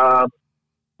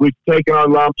 We've taken our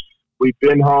lumps. We've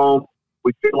been home.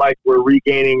 We feel like we're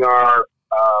regaining our,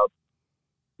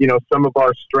 some of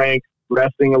our strength,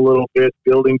 resting a little bit,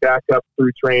 building back up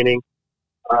through training.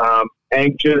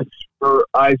 Anxious for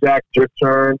Isaac to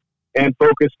return, and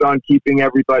focused on keeping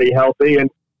everybody healthy and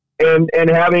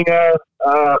having a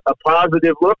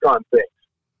positive look on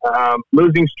things.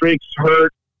 Losing streaks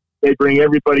hurt. They bring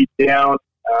everybody down.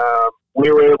 We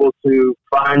were able to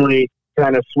finally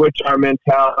kind of switch our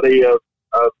mentality of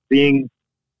being,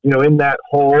 in that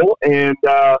hole and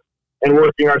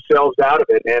working ourselves out of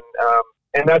it.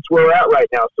 And that's where we're at right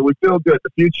now. So we feel good.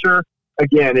 The future,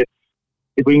 again,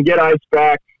 if we can get Ice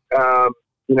back,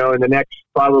 in the next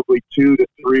probably 2 to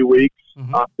 3 weeks,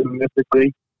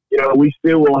 optimistically, we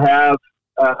still will have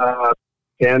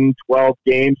 10, 12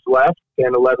 games left,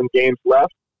 10, 11 games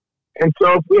left. And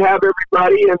so if we have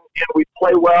everybody and we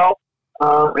play well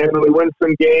and we win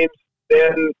some games,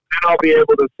 then I'll be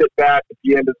able to sit back at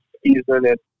the end of the season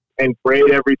and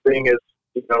grade everything as,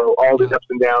 all the ups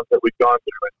and downs that we've gone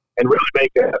through and really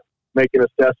make an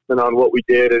assessment on what we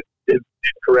did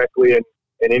correctly and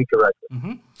incorrectly.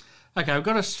 Mm-hmm. Okay, I've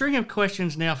got a string of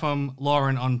questions now from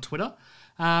Lauren on Twitter.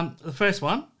 The first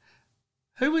one,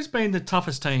 who has been the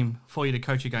toughest team for you to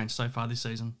coach against so far this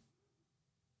season?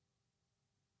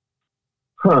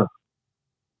 First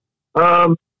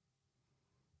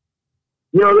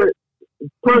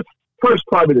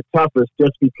probably the toughest,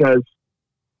 just because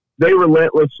they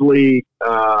relentlessly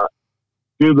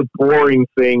do the boring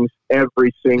things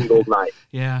every single night.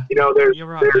 Yeah, there's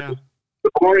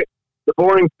the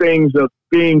boring things of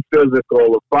being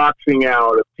physical, of boxing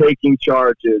out, of taking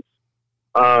charges,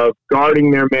 of guarding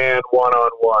their man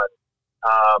one-on-one.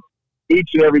 Each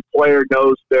and every player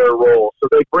knows their role. So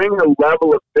they bring a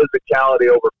level of physicality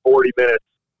over 40 minutes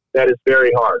that is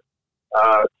very hard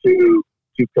to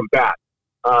combat.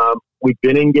 We've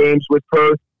been in games with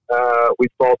Perth. We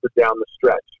faltered down the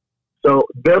stretch. So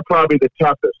they're probably the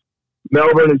toughest.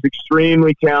 Melbourne is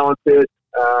extremely talented.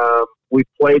 We've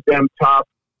played them tough.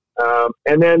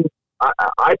 And then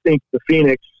I think the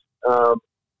Phoenix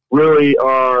really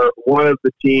are one of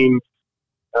the teams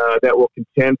that will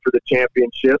contend for the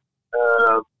championship.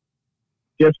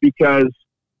 Just because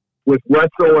with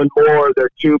Wetzel and Moore, they're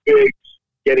two bigs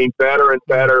getting better and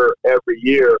better every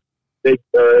year.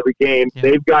 Every game. Yeah.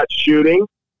 They've got shooting,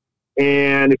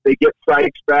 and if they get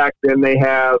Sykes back, then they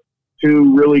have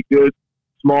two really good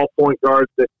small point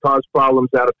guards that cause problems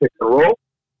out of pick and roll.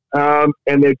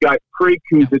 And they've got Creek,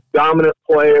 who's a dominant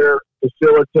player,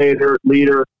 facilitator,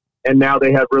 leader, and now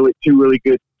they have two really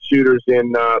good shooters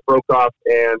in Brokoff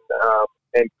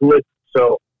and Glitz.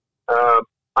 So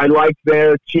I like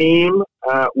their team.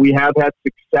 We have had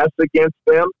success against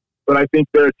them, but I think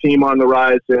they're a team on the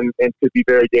rise and could be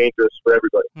very dangerous for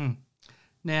everybody.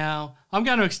 Now, I'm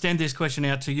going to extend this question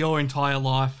out to your entire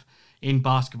life in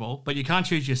basketball, but you can't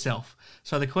choose yourself.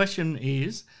 So the question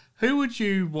is, who would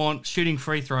you want shooting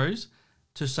free throws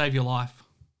to save your life?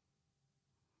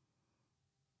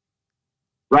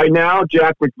 Right now,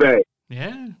 Jack McVay.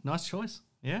 Yeah, nice choice.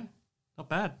 Yeah, not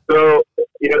bad. So,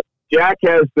 Jack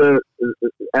has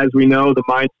as we know, the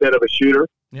mindset of a shooter.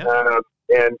 Yeah.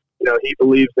 And, he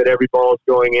believes that every ball is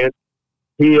going in.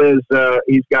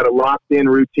 He's got a locked-in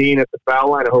routine at the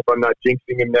foul line. I hope I'm not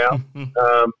jinxing him now.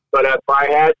 But if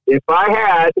I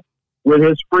had, with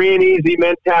his free and easy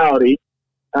mentality,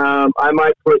 I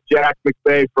might put Jack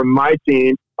McVay from my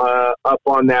team up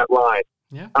on that line.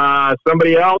 Yeah.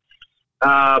 Somebody else,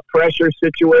 pressure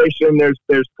situation.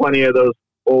 There's plenty of those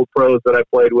old pros that I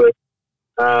played with.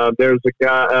 There's a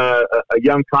guy, a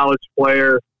young college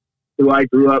player who I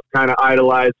grew up kind of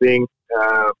idolizing.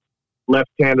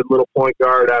 Left-handed little point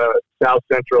guard out of South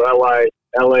Central LA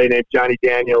named Johnny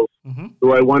Daniels,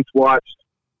 who I once watched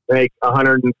make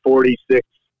 146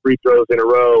 free throws in a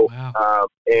row. Wow.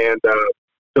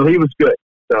 So he was good.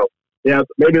 So, yeah,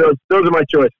 maybe those are my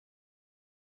choices.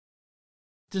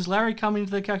 Does Larry come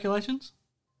into the calculations?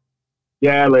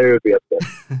 Yeah, Larry would be up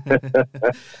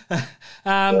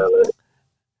there.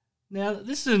 Now,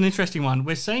 this is an interesting one.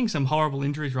 We're seeing some horrible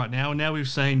injuries right now, and now we've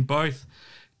seen both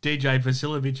DJ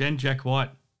Vasiljevic and Jack White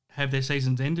have their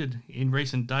seasons ended in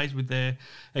recent days with their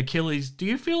Achilles. Do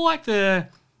you feel like the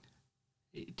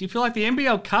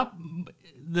NBL Cup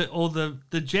or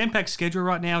the jam-packed schedule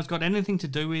right now has got anything to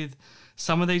do with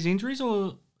some of these injuries,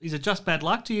 or is it just bad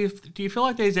luck? Do you feel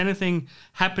like there's anything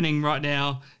happening right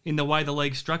now in the way the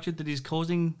league's structured that is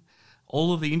causing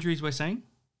all of the injuries we're seeing?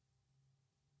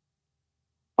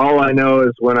 All I know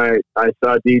is when I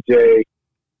saw DJ,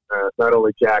 not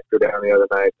only Jack go down the other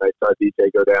night, I saw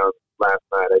DJ go down last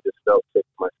night. I just felt sick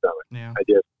to my stomach. Yeah. I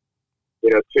just,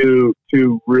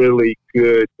 two really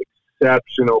good,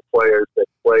 exceptional players that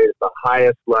played at the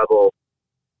highest level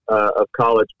of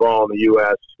college ball in the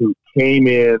U.S. who came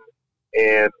in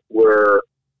and were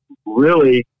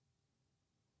really,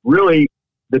 really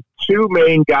the two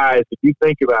main guys, if you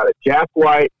think about it. Jack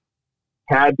White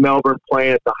had Melbourne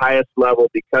playing at the highest level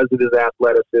because of his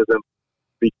athleticism,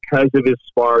 because of his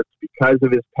smarts, because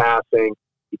of his passing,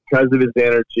 because of his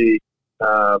energy.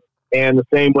 And the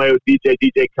same way with DJ.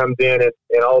 DJ comes in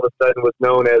and all of a sudden was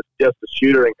known as just a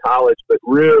shooter in college, but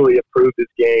really improved his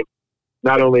game,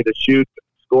 not only to shoot, but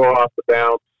to score off the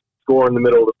bounce, score in the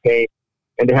middle of the paint.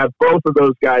 And to have both of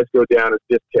those guys go down is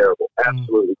just terrible,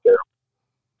 absolutely terrible.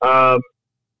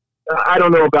 I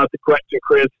don't know about the question,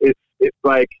 Chris. It's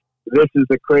like this is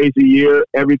a crazy year.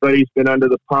 Everybody's been under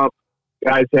the pump.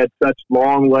 Guys had such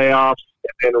long layoffs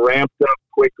and then ramped up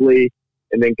quickly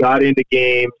and then got into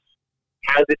games.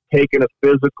 Has it taken a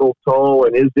physical toll,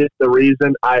 and is it the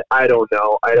reason? I don't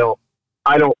know. I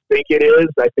don't think it is.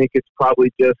 I think it's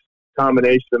probably just a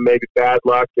combination of maybe bad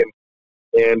luck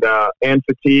and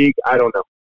fatigue. I don't know.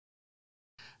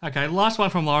 Okay, last one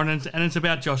from Lauren, and it's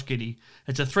about Josh Giddey.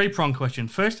 It's a three-pronged question.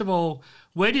 First of all,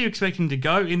 where do you expect him to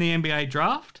go in the NBA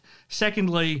draft?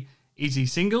 Secondly, is he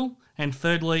single? And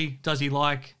thirdly, does he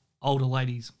like older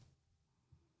ladies?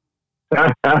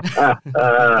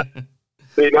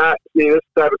 See, this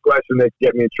type of question that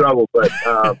get me in trouble, but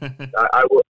I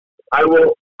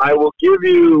will give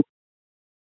you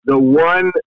the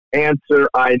one answer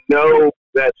I know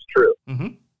that's true. Mm-hmm.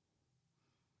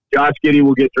 Josh Giddey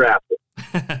will get drafted.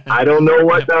 I don't know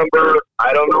what number.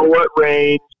 I don't know what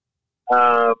range.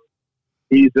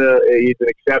 He's an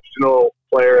exceptional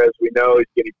player, as we know. He's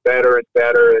getting better and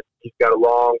better, and he's got a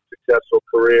long, successful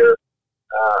career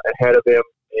ahead of him.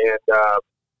 And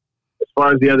as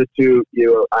far as the other two,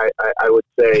 I would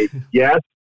say yes,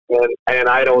 and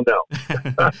I don't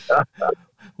know.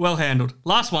 Well handled.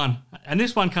 Last one, and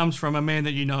this one comes from a man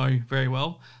that you know very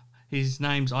well. His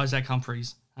name's Isaac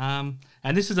Humphries, and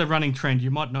this is a running trend.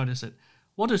 You might notice it.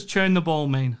 What does churn the ball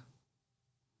mean?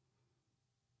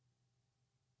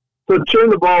 So churn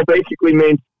the ball basically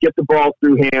means get the ball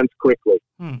through hands quickly.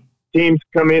 Teams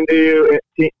come in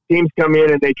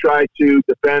and they try to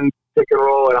defend pick and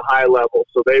roll at a high level.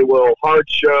 So they will hard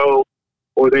show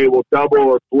or they will double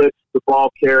or blitz the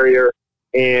ball carrier,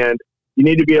 and you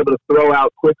need to be able to throw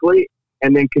out quickly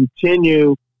and then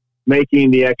continue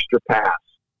making the extra pass.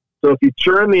 So if you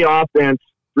churn the offense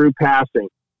through passing,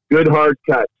 good hard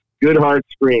cuts, good hard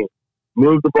screen,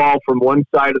 move the ball from one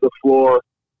side of the floor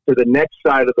to the next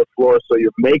side of the floor so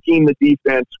you're making the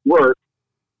defense work,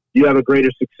 you have a greater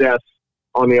success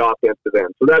on the offensive end.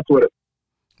 So that's what it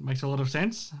makes a lot of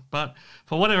sense. But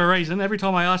for whatever reason, every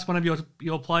time I ask one of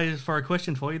your players for a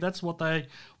question for you, that's what they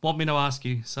want me to ask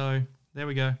you. So there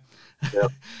we go.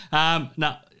 Yeah.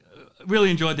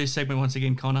 Really enjoyed this segment once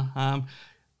again, Connor.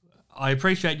 I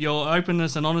appreciate your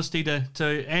openness and honesty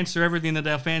to answer everything that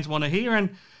our fans want to hear,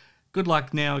 and good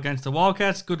luck now against the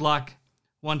Wildcats. Good luck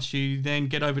once you then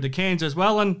get over to Cairns as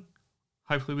well, and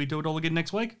hopefully we do it all again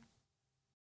next week.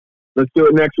 Let's do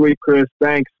it next week, Chris.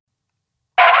 Thanks.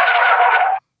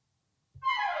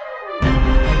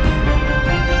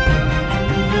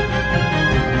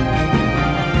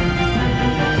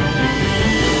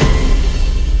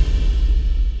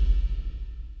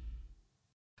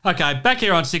 Okay, back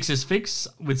here on Sixers Fix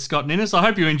with Scott Ninnis. I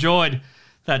hope you enjoyed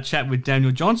that chat with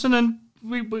Daniel Johnson, and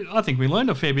I think we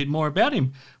learned a fair bit more about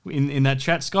him in that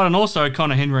chat, Scott, and also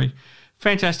Connor Henry.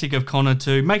 Fantastic of Connor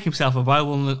to make himself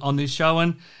available on this show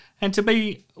and to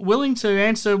be willing to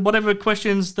answer whatever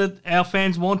questions that our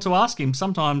fans want to ask him.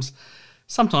 Sometimes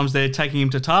they're taking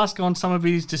him to task on some of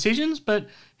his decisions, but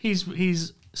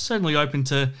he's certainly open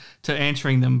to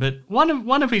answering them. But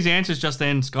one of his answers just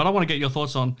then, Scott, I want to get your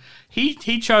thoughts on. He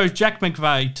chose Jack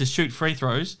McVeigh to shoot free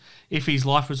throws if his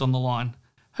life was on the line.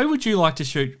 Who would you like to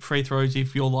shoot free throws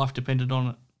if your life depended on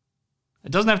it?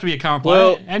 It doesn't have to be a current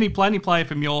player. Any player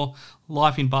from your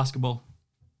life in basketball.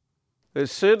 It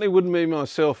certainly wouldn't be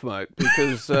myself, mate,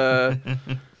 because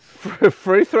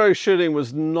free throw shooting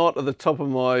was not at the top of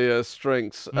my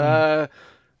strengths.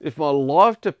 If my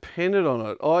life depended on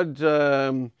it, I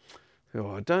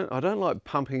don't like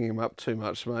pumping him up too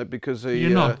much, mate, because he.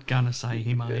 You're not gonna say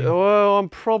him, are you? Well, I'm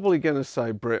probably gonna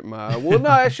say Brett Maher. Well, no,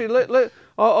 actually,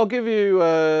 I'll give you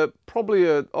I'll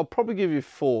probably give you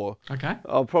four. Okay.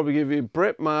 I'll probably give you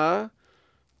Brett Maher,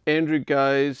 Andrew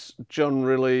Gaze, John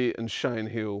Rillie, and Shane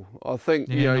Hill. I think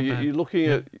you're looking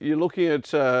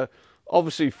at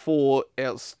obviously 4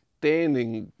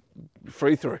 outstanding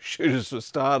free throw shooters for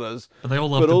starters. But they all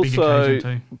love the big occasion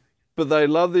too. But they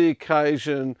love the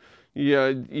occasion.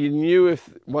 You knew if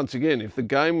the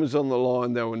game was on the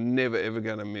line, they were never ever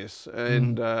going to miss.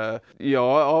 And I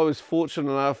was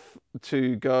fortunate enough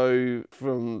to go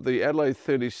from the Adelaide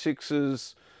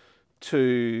 36ers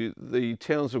to the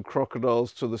Townsville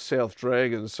Crocodiles to the South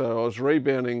Dragons. So I was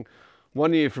rebounding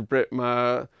 1 year for Brett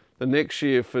Maher, the next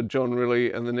year for John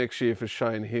Rillie, and the next year for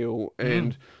Shane Hill.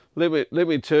 And let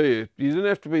me tell you, you didn't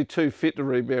have to be too fit to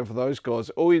rebound for those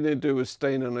guys. All you need to do was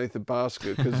stand underneath the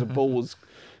basket because the ball was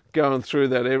going through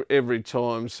that every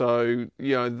time. So,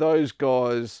 those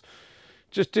guys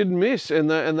just didn't miss, and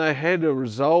they had a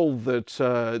resolve that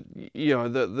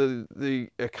the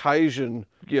occasion,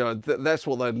 that's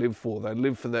what they live for. They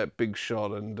live for that big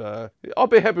shot, and I'll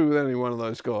be happy with any one of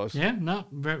those guys. Yeah, no,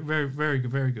 very, very, very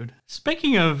good, very good.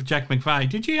 Speaking of Jack McVeigh,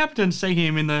 did you happen to see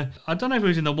him I don't know if it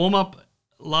was in the warm-up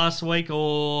last week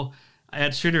or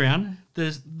at shoot-around,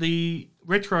 there's the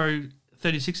retro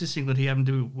 36ers singlet he happened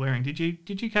to be wearing. Did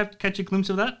you catch a glimpse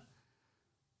of that?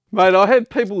 Mate, I had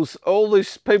all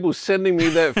these people sending me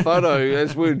that photo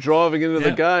as we were driving into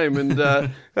the game,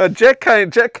 and Jack came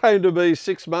to me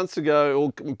 6 months ago,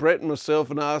 or Brett and myself,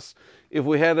 and asked if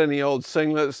we had any old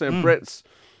singlets. Now Brett's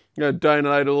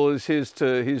donated all his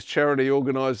to his charity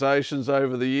organisations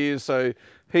over the years, so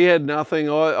he had nothing.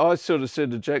 I sort of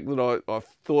said to Jack that I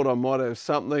thought I might have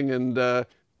something, and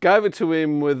gave it to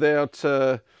him without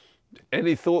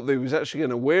any thought that he was actually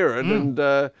going to wear it,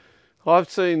 and.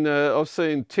 I've seen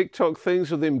TikTok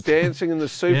things with him dancing in the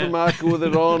supermarket with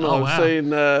it on. I've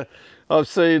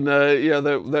seen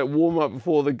that warm up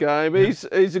before the game. He's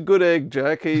a good egg,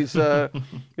 Jack. He's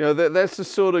that's the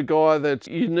sort of guy that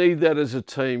you need that as a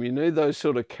team. You need those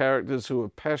sort of characters who are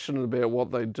passionate about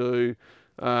what they do.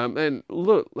 And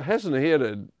look, hasn't he had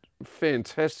a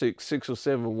fantastic 6 or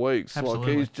 7 weeks? Absolutely.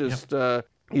 Like he's just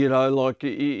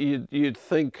you'd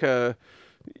think.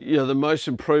 The most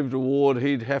improved award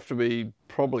he'd have to be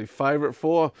probably favourite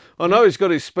for. I know he's got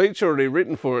his speech already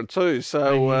written for it too.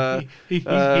 So he's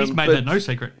made that no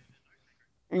secret.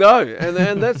 No,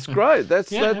 and that's great.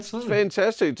 That's absolutely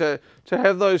fantastic to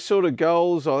have those sort of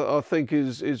goals. I think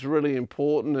is really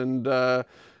important. And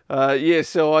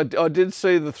so I did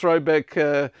see the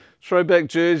throwback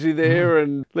jersey there,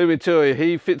 and let me tell you,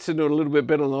 he fits into it a little bit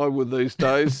better than I would these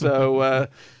days. So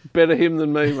better him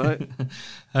than me, mate.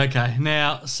 Okay,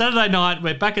 now Saturday night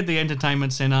we're back at the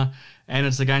Entertainment Centre, and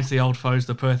it's against the old foes,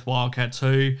 the Perth Wildcats,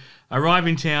 who arrive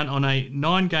in town on a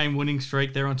 9-game winning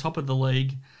streak. They're on top of the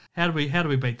league. How do we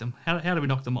beat them? How do we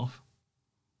knock them off?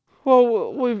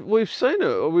 Well, we've seen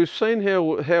it. We've seen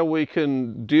how we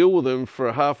can deal with them for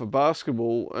a half of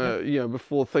basketball,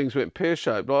 before things went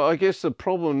pear-shaped. I guess the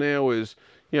problem now is,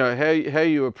 how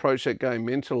you approach that game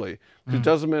mentally. It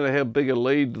doesn't matter how big a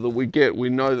lead that we get, we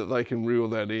know that they can reel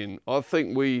that in. I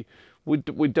think we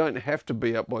don't have to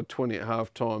be up by 20 at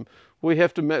half time. We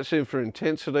have to match them for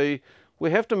intensity.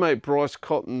 We have to make Bryce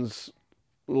Cotton's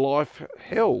life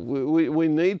hell. We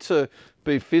need to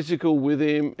be physical with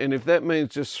him, and if that means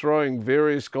just throwing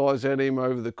various guys at him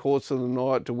over the course of the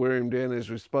night to wear him down, as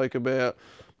we spoke about,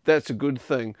 that's a good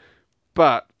thing.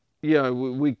 But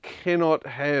we cannot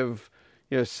have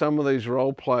some of these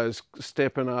role players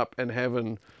stepping up and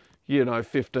having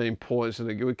 15 points,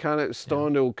 and we can't.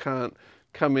 Steindl can't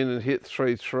come in and hit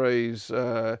 3 threes.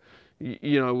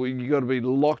 You got to be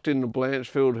locked into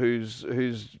Blanchfield,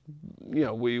 who's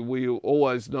we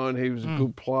always known he was a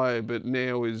good player, but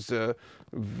now is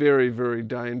very, very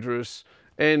dangerous.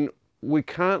 And we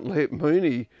can't let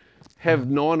Mooney have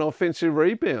 9 offensive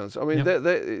rebounds. I mean,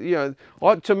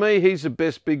 to me, he's the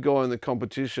best big guy in the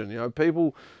competition.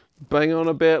 People bang on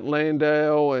about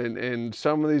Landale and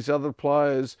some of these other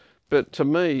players, but to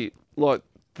me,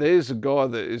 there's a guy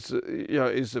that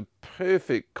is a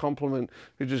perfect complement,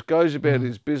 who just goes about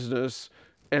his business,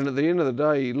 and at the end of the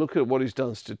day, you look at what he's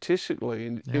done statistically,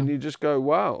 and you just go,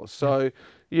 wow. So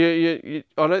I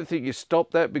don't think you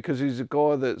stop that, because he's a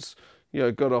guy that's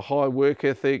got a high work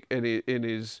ethic and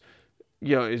is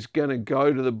going to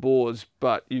go to the boards,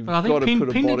 but you've got to put a body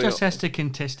on. Pina just has to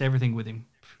contest everything with him.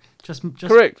 Just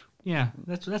correct. Yeah,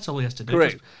 that's all he has to do.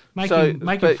 Correct. Just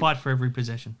make him fight for every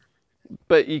possession.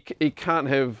 But he can't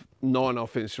have 9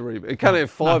 offensive rebounds. He can't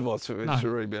have 5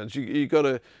 offensive rebounds. You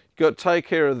got to take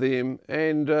care of them,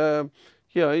 and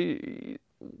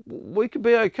we could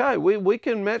be okay. We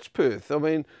can match Perth. I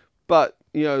mean, but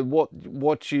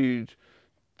the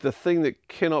thing that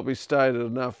cannot be stated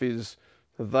enough is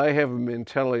they have a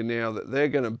mentality now that they're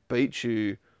going to beat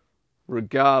you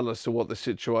regardless of what the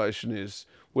situation is.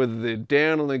 Whether they're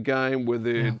down on the game,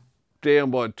 whether they're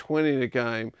down by 20 in a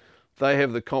game, they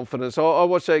have the confidence. I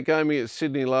watched that game against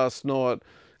Sydney last night.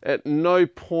 At no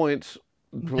point,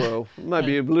 well,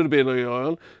 maybe a little bit early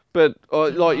on, but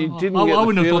you didn't get I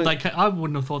wouldn't the feeling. I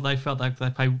wouldn't have thought they felt like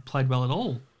they played well at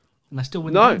all, and they still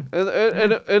win. No,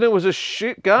 the game. and it was a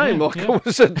shit game. It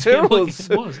was a terrible.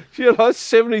 It was.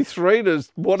 73 to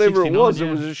whatever it was. It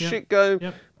was a shit game.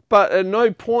 Yep. But at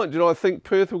no point did I think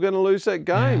Perth were going to lose that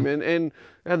game, and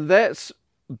that's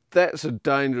a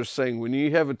dangerous thing when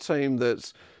you have a team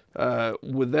that's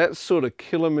with that sort of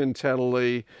killer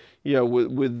mentality.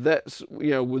 With that,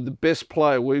 with the best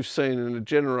player we've seen in a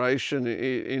generation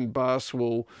in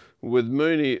basketball, with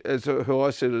Mooney, who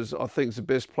I said I think is the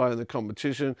best player in the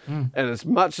competition, and as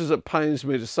much as it pains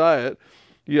me to say it,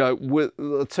 with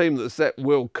a team that's that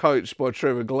well coached by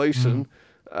Trevor Gleeson,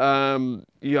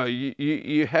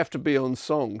 you have to be on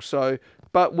song. So,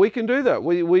 but we can do that.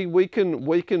 We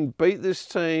can beat this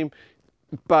team,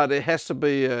 but it has to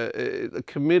be a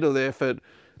committed effort.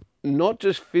 Not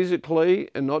just physically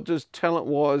and not just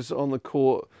talent-wise on the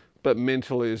court, but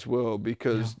mentally as well,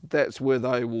 because that's where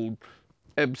they will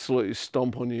absolutely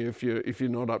stomp on you if you're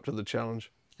not up to the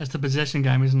challenge. That's the possession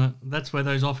game, isn't it? That's where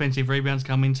those offensive rebounds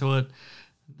come into it.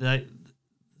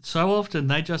 So often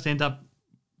they just end up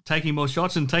taking more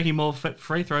shots and taking more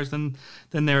free throws than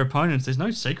their opponents. There's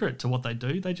no secret to what they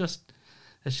do.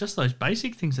 It's just those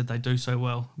basic things that they do so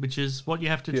well, which is what you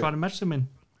have to try to match them in.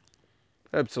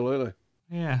 Absolutely.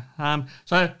 Yeah.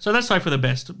 So let's hope for the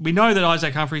best. We know that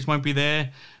Isaac Humphries won't be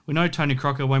there. We know Tony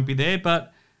Crocker won't be there,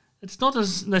 but it's not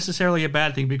necessarily a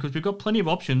bad thing because we've got plenty of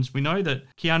options. We know that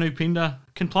Keanu Pinder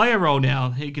can play a role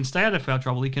now. He can stay out of foul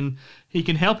trouble. He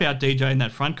can help out DJ in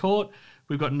that front court.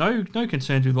 We've got no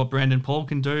concerns with what Brandon Paul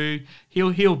can do.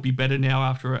 He'll be better now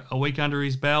after a week under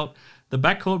his belt. The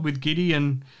backcourt with Giddy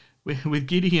and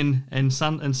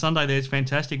Sunday there's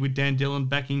fantastic with Dan Dillon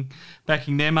backing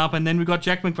them up, and then we've got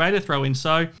Jack McVeigh to throw in.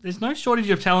 So there's no shortage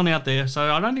of talent out there.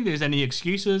 So I don't think there's any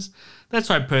excuses. Let's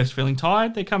hope Perth's feeling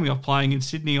tired. They're coming off playing in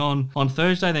Sydney on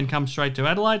Thursday, then come straight to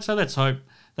Adelaide. So let's hope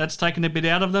that's taken a bit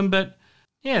out of them. But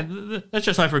yeah, let's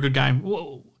just hope for a good game.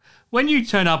 When you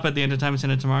turn up at the Entertainment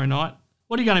Centre tomorrow night,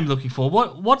 what are you going to be looking for?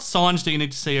 What signs do you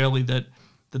need to see early that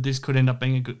this could end up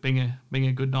being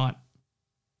a good night?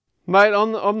 Mate,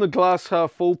 I'm the glass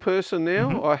half full person now.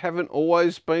 Mm-hmm. I haven't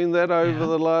always been that over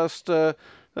the last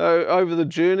over the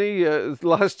journey, the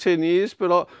last 10 years.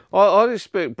 But I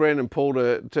expect Brandon Paul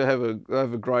to have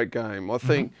a great game. I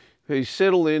think he's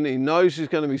settled in. He knows he's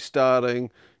going to be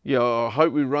starting. I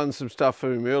hope we run some stuff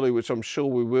for him early, which I'm sure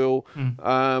we will.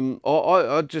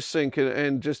 I just think,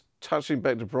 and just touching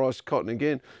back to Bryce Cotton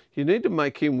again, you need to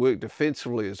make him work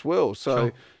defensively as well.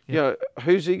 So,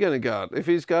 who's he going to guard? If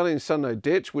he's guarding Sunday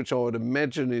Detch, which I would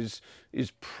imagine is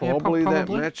probably that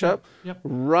matchup,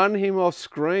 run him off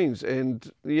screens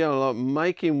and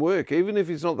make him work. Even if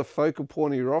he's not the focal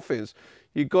point of your offense,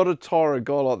 you've got to tire a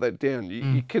guy like that down.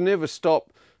 You can never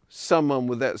stop someone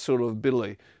with that sort of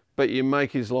ability, but you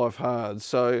make his life hard.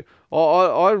 So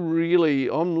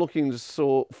I'm looking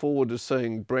forward to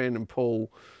seeing Brandon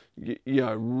Paul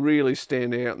really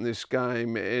stand out in this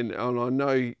game, and I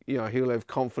know he'll have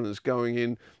confidence going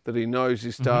in that he knows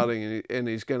he's starting and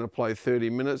he's going to play 30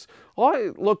 minutes.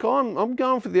 I'm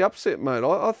going for the upset, mate.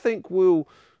 I think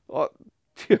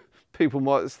people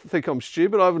might think I'm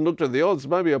stupid. I haven't looked at the odds.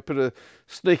 Maybe I put a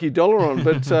sneaky dollar on,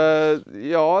 but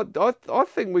I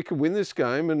think we can win this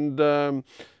game and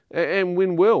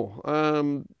win well.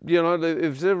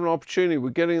 If there's ever an opportunity, we're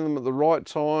getting them at the right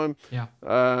time.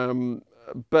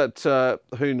 But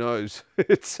who knows?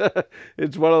 It's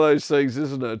one of those things,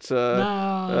 isn't it?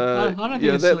 I don't think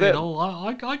it's silly at all.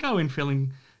 I go in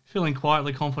feeling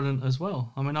quietly confident as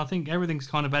well. I mean, I think everything's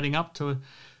kind of adding up to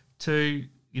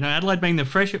Adelaide being the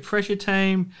fresher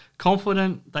team,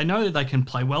 confident. They know that they can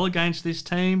play well against this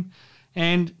team,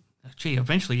 and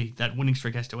eventually that winning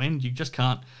streak has to end. You just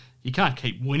can't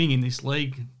keep winning in this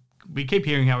league. We keep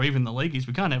hearing how even the league is.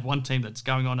 We can't have one team that's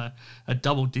going on a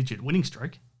double-digit winning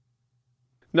streak.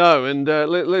 No, and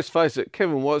let's face it,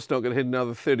 Kevin White's not going to hit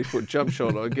another 30-foot jump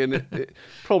shot again.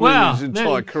 Probably in his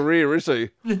entire career, is he?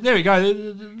 There we go.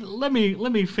 Let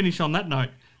me finish on that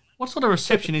note. What sort of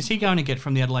reception is he going to get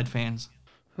from the Adelaide fans?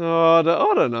 Oh, I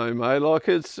don't know, mate. Like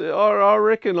I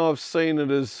reckon I've seen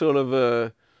it as sort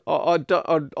of I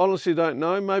honestly don't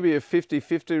know. Maybe a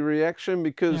 50-50 reaction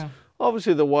because.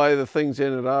 Obviously, the way the things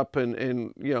ended up and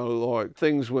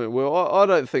things went well, I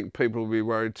don't think people will be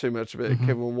worried too much about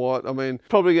Kevin White. I mean,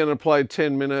 probably going to play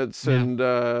 10 minutes and,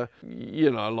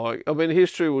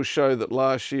 history will show that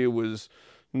last year was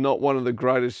not one of the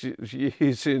greatest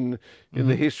years in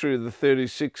the history of the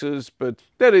 36ers, but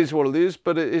that is what it is.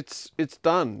 But it's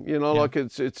done, like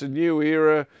it's a new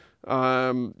era.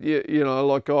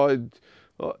 Like I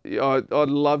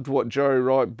loved what Joey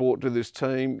Wright brought to this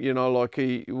team. Like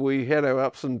we had our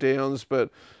ups and downs, but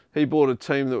he brought a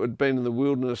team that had been in the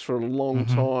wilderness for a long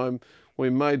time. We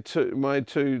made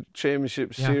two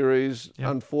championship series.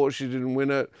 Unfortunately, didn't win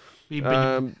it.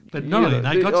 But not only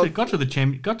that, got to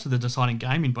the deciding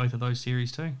game in both of those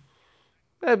series too.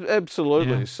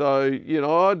 Absolutely. Yeah.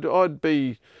 So I'd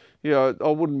be, I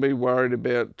wouldn't be worried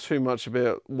about too much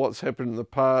about what's happened in the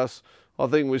past. I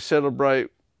think we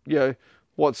celebrate,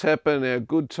 what's happened, our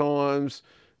good times.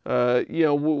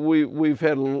 We've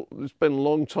had it's been a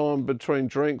long time between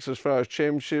drinks as far as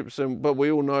championships, but we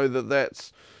all know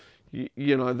that's.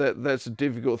 That's a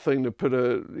difficult thing to put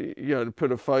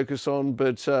a focus on,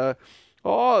 but I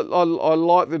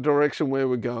like the direction where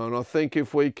we're going. I think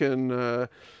if we can there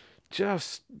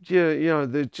just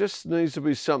needs to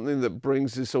be something that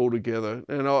brings this all together,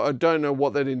 and I don't know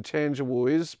what that intangible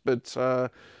is, but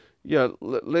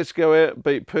let's go out and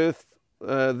beat Perth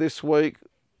this week,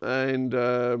 and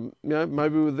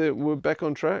maybe we're back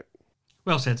on track.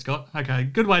 Well said, Scott. Okay,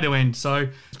 good way to end. So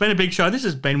it's been a big show. This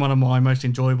has been one of my most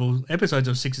enjoyable episodes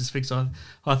of Sixers Fix, I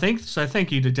think. So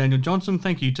thank you to Daniel Johnson,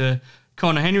 thank you to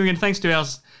Connor Henry, and thanks to our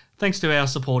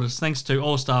supporters. Thanks to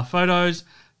All Star Photos.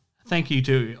 Thank you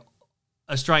to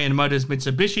Australian Motors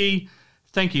Mitsubishi.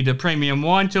 Thank you to Premium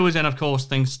Wine Tours, and of course,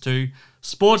 thanks to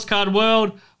Sports Card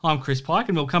World. I'm Chris Pike,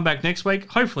 and we'll come back next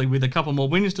week, hopefully with a couple more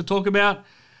winners to talk about.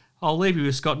 I'll leave you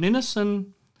with Scott Ninnis,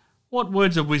 and what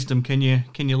words of wisdom can you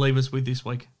leave us with this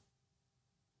week?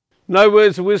 No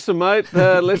words of wisdom, mate.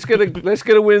 Let's get a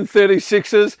win,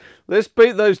 36ers. Let's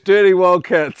beat those dirty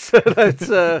Wildcats. Let's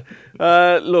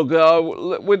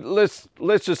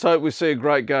just hope we see a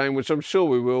great game, which I'm sure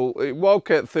we will.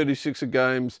 Wildcat 36er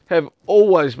games have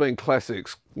always been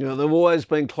classics. They've always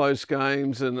been close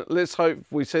games, and let's hope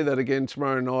we see that again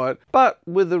tomorrow night, but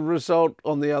with a result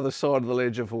on the other side of the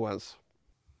ledger for once.